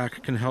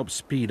diamondback can help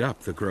speed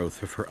up the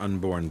growth of her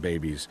unborn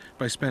babies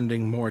by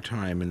spending more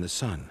time in the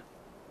sun.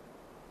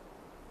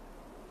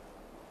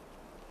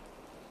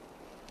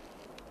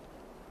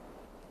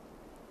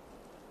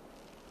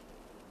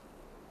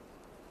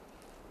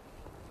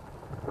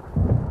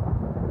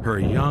 Her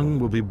young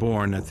will be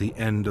born at the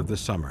end of the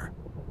summer,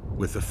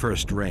 with the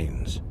first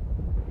rains.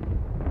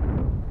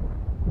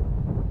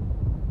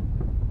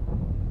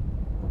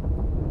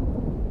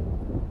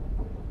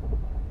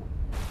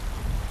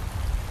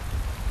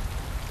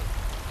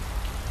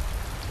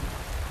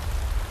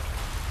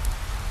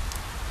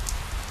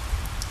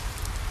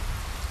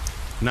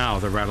 Now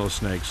the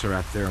rattlesnakes are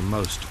at their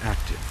most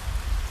active.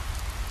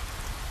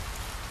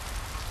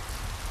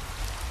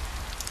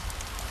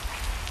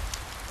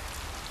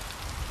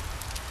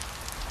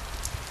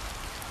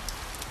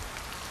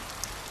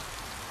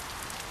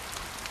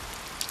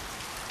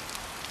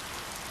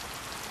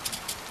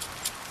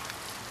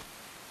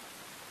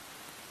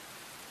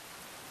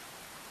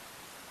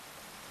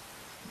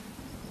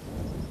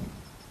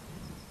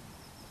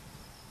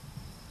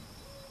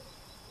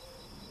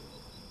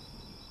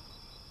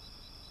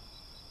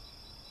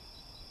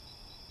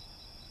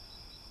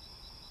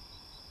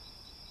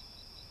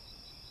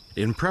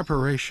 In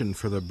preparation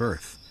for the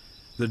birth,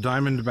 the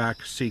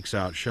diamondback seeks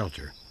out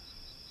shelter.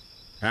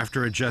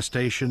 After a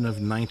gestation of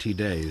 90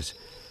 days,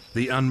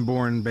 the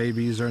unborn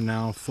babies are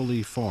now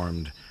fully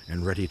formed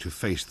and ready to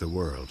face the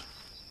world.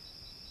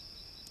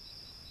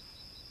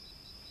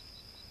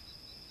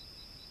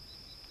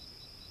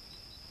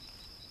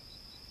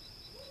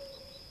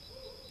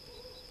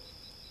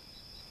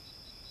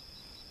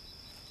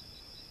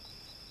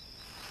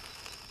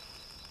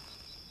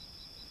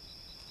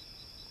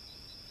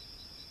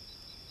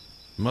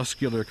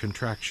 Muscular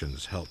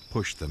contractions help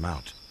push them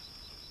out.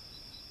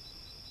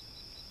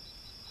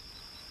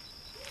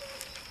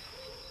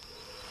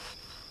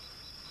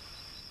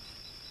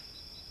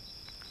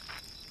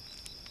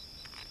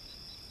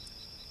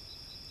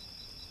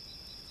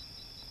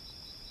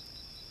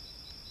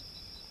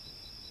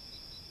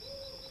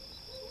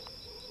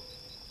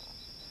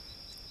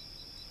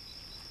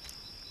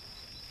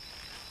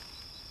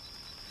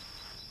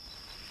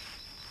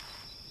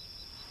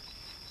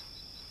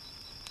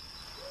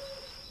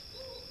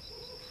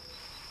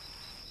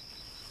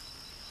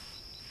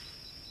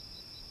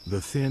 The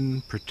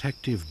thin,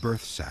 protective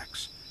birth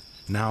sacs,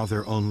 now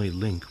their only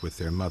link with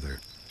their mother,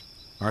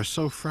 are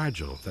so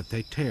fragile that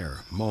they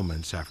tear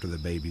moments after the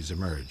babies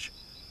emerge.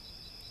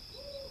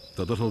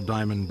 The little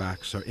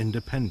diamondbacks are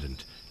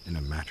independent in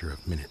a matter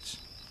of minutes.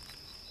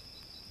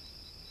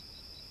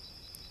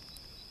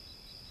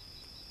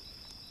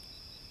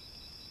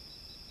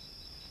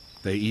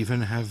 They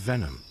even have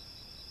venom,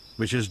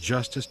 which is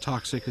just as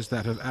toxic as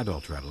that of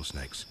adult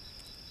rattlesnakes.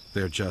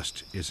 There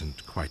just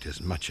isn't quite as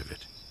much of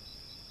it.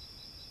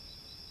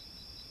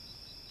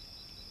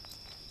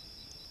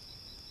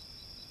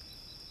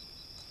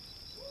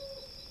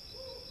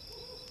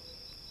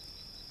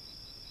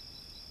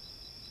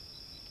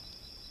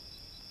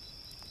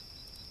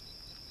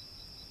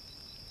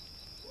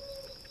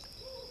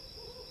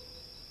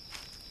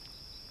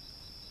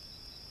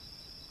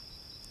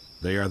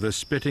 They are the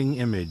spitting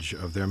image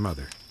of their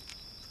mother,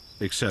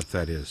 except,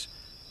 that is,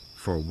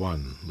 for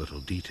one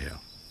little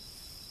detail.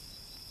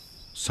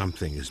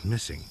 Something is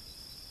missing.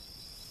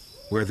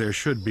 Where there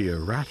should be a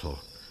rattle,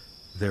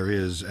 there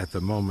is, at the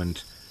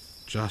moment,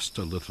 just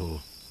a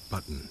little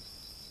button.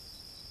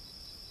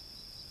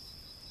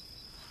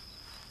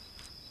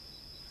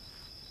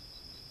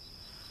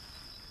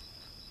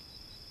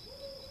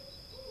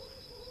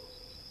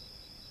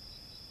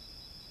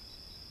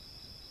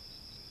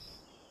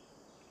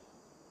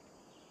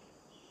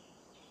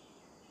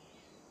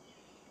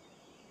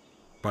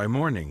 By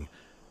morning,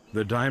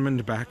 the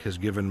diamondback has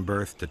given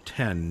birth to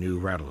 10 new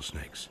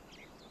rattlesnakes.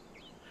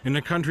 In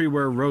a country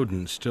where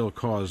rodents still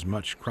cause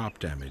much crop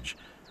damage,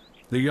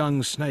 the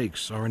young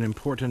snakes are an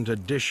important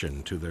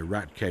addition to the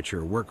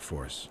rat-catcher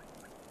workforce.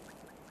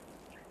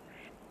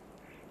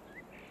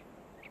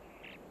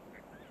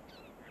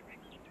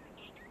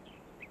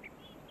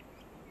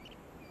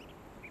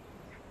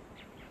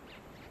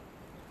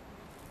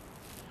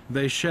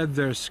 They shed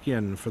their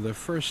skin for the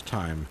first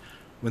time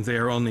when they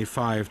are only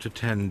 5 to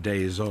 10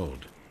 days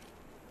old,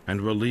 and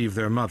will leave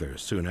their mother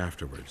soon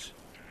afterwards.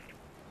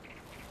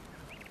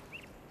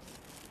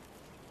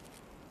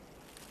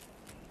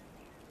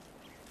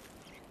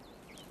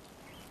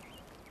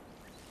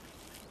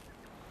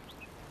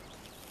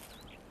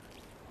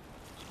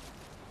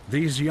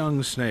 These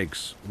young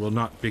snakes will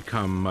not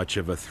become much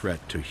of a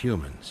threat to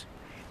humans.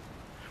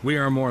 We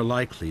are more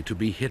likely to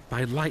be hit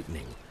by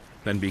lightning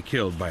than be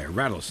killed by a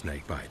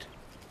rattlesnake bite.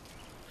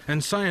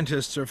 And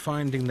scientists are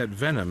finding that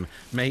venom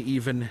may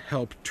even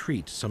help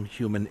treat some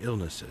human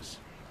illnesses.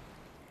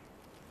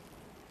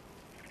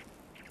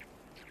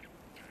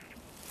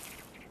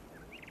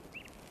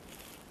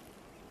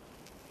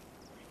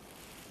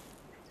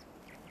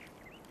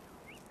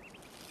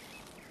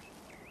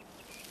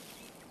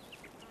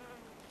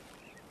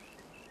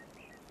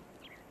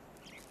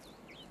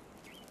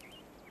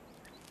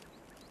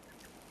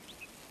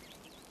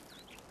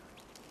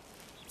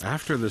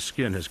 After the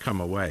skin has come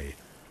away,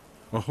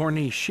 a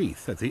horny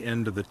sheath at the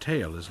end of the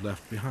tail is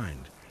left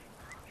behind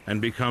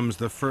and becomes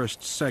the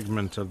first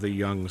segment of the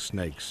young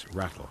snake's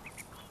rattle.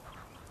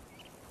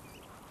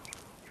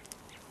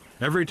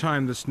 Every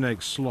time the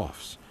snake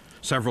sloughs,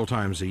 several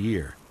times a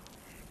year,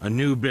 a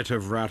new bit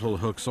of rattle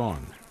hooks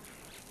on.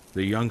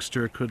 The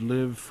youngster could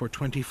live for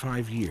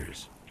 25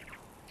 years.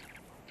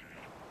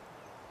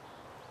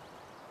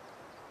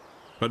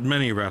 But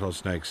many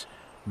rattlesnakes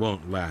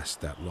won't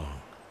last that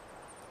long.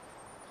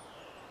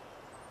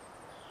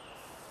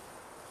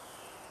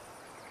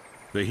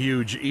 The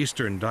huge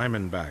eastern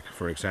diamondback,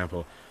 for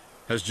example,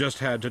 has just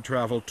had to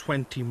travel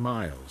 20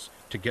 miles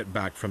to get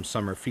back from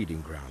summer feeding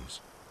grounds,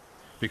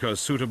 because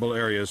suitable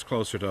areas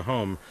closer to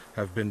home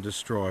have been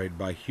destroyed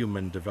by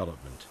human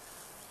development.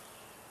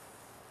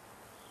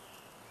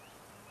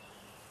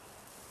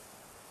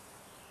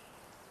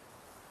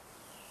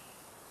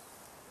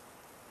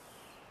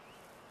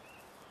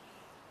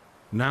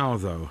 Now,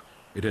 though,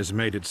 it has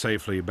made it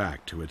safely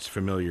back to its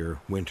familiar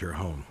winter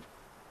home.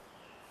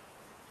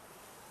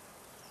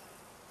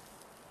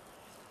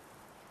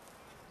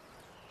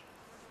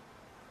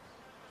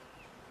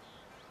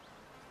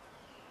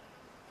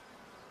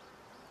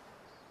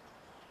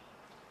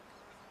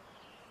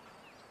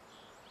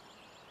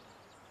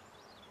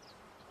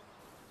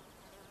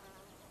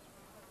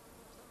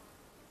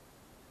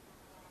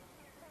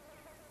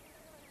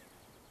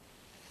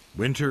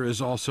 Winter is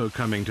also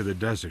coming to the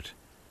desert,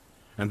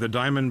 and the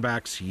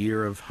diamondback's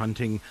year of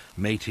hunting,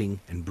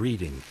 mating, and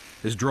breeding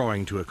is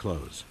drawing to a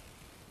close.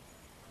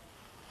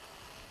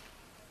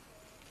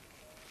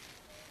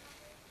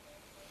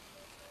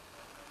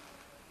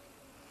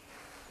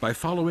 By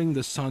following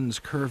the sun's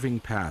curving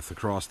path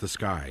across the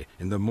sky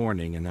in the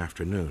morning and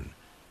afternoon,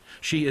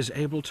 she is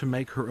able to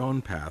make her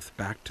own path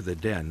back to the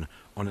den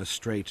on a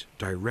straight,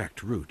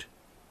 direct route.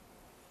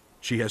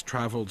 She has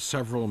traveled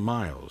several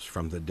miles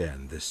from the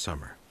den this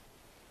summer.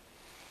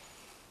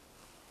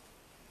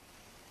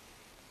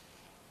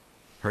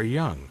 Her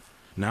young,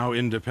 now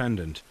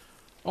independent,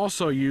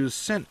 also use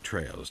scent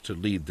trails to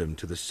lead them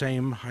to the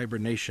same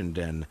hibernation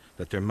den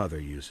that their mother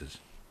uses.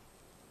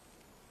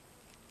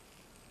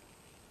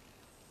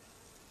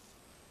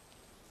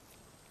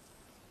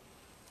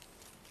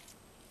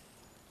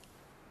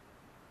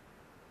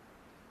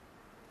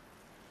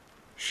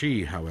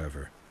 She,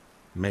 however,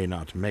 may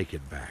not make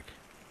it back.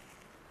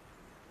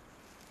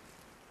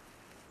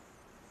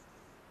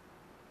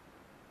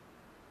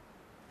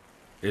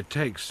 It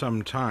takes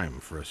some time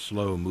for a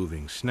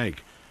slow-moving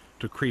snake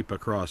to creep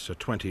across a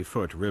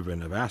 20-foot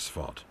ribbon of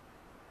asphalt,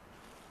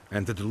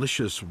 and the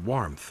delicious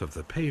warmth of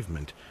the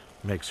pavement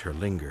makes her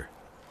linger.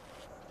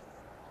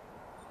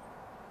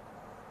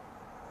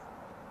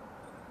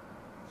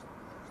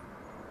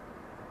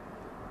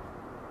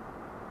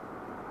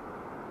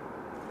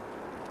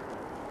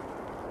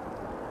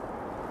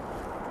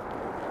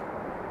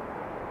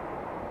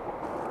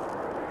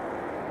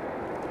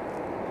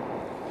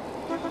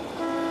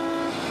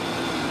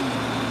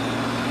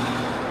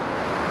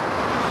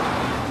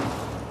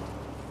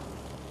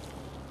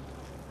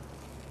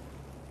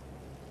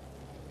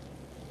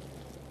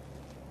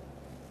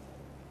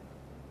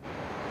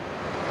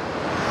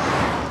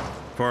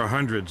 For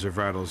hundreds of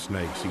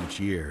rattlesnakes each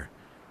year,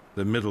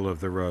 the middle of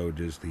the road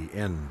is the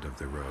end of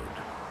the road.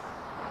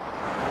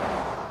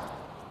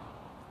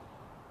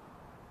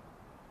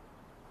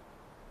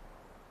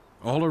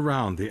 All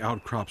around the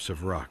outcrops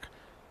of rock,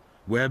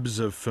 webs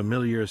of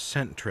familiar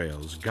scent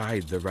trails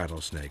guide the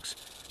rattlesnakes,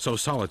 so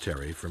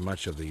solitary for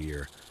much of the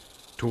year,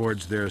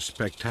 towards their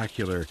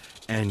spectacular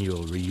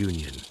annual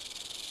reunion.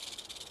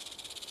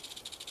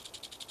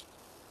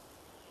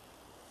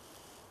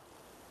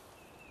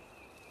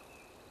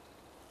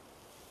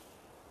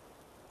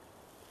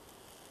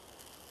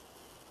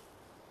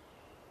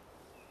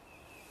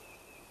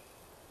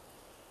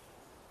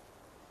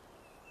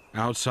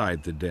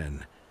 Outside the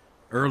den,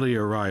 early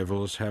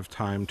arrivals have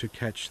time to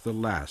catch the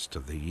last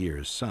of the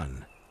year's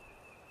sun.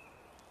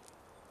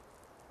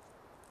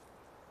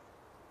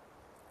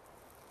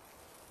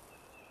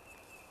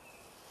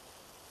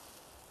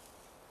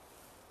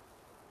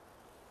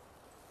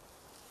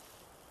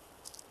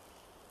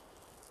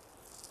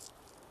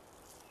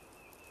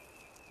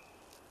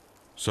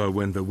 So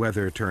when the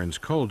weather turns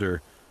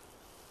colder,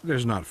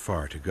 there's not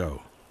far to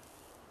go.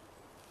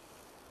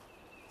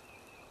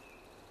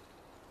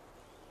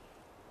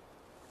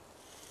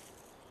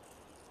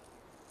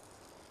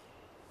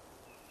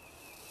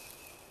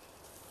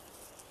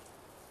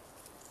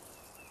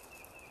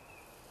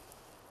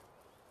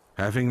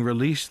 Having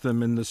released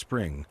them in the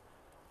spring,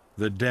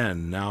 the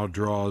den now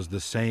draws the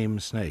same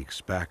snakes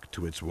back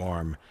to its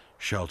warm,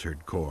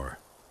 sheltered core.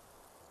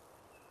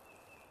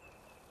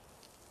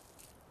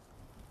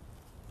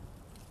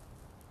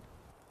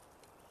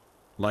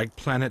 Like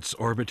planets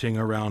orbiting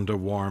around a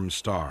warm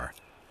star,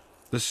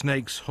 the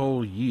snake's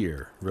whole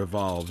year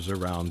revolves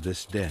around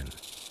this den.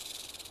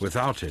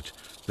 Without it,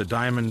 the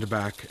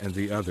diamondback and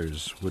the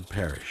others would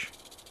perish.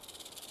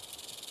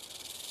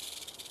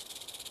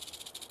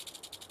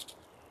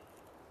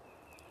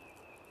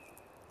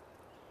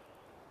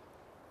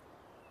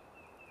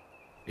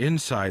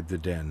 Inside the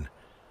den,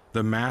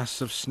 the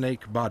mass of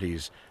snake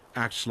bodies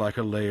acts like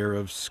a layer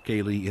of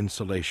scaly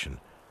insulation,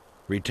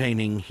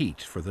 retaining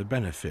heat for the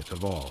benefit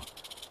of all.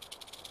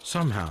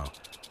 Somehow,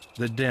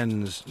 the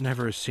dens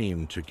never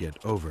seem to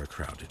get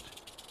overcrowded.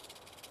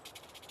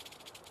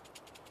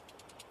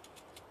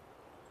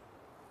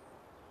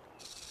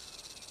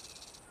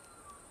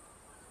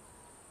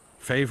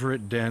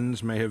 Favorite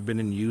dens may have been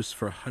in use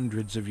for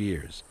hundreds of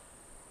years,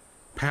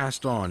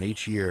 passed on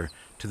each year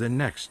to the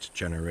next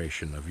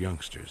generation of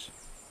youngsters.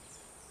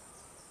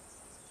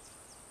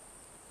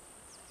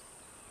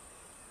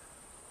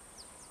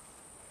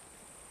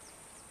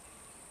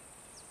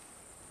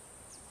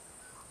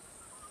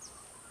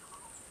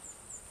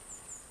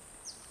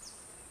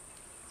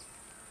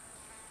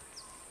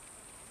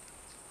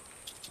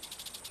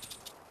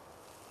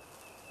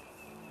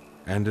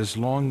 And as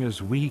long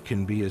as we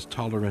can be as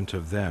tolerant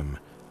of them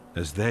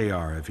as they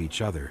are of each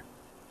other,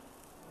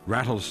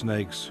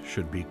 rattlesnakes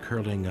should be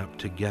curling up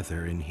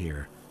together in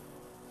here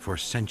for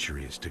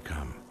centuries to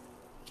come.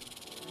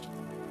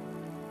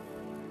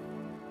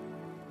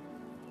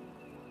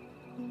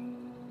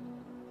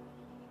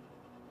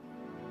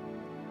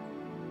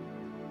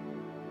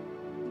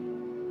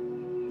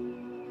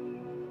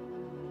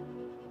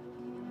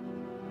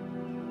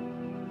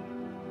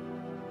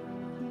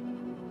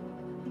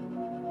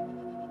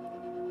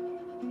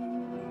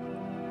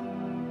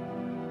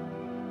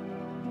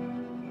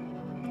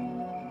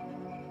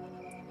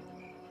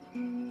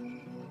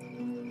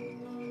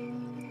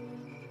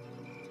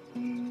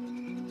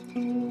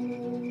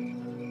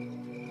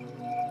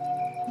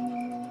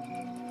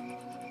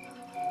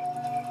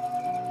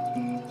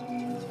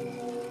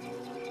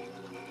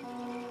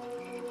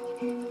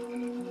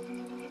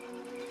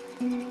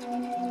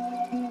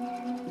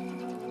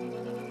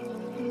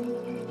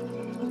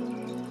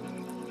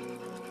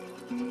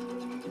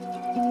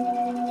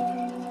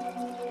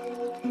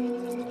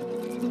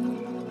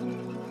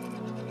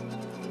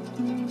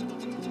 Lord.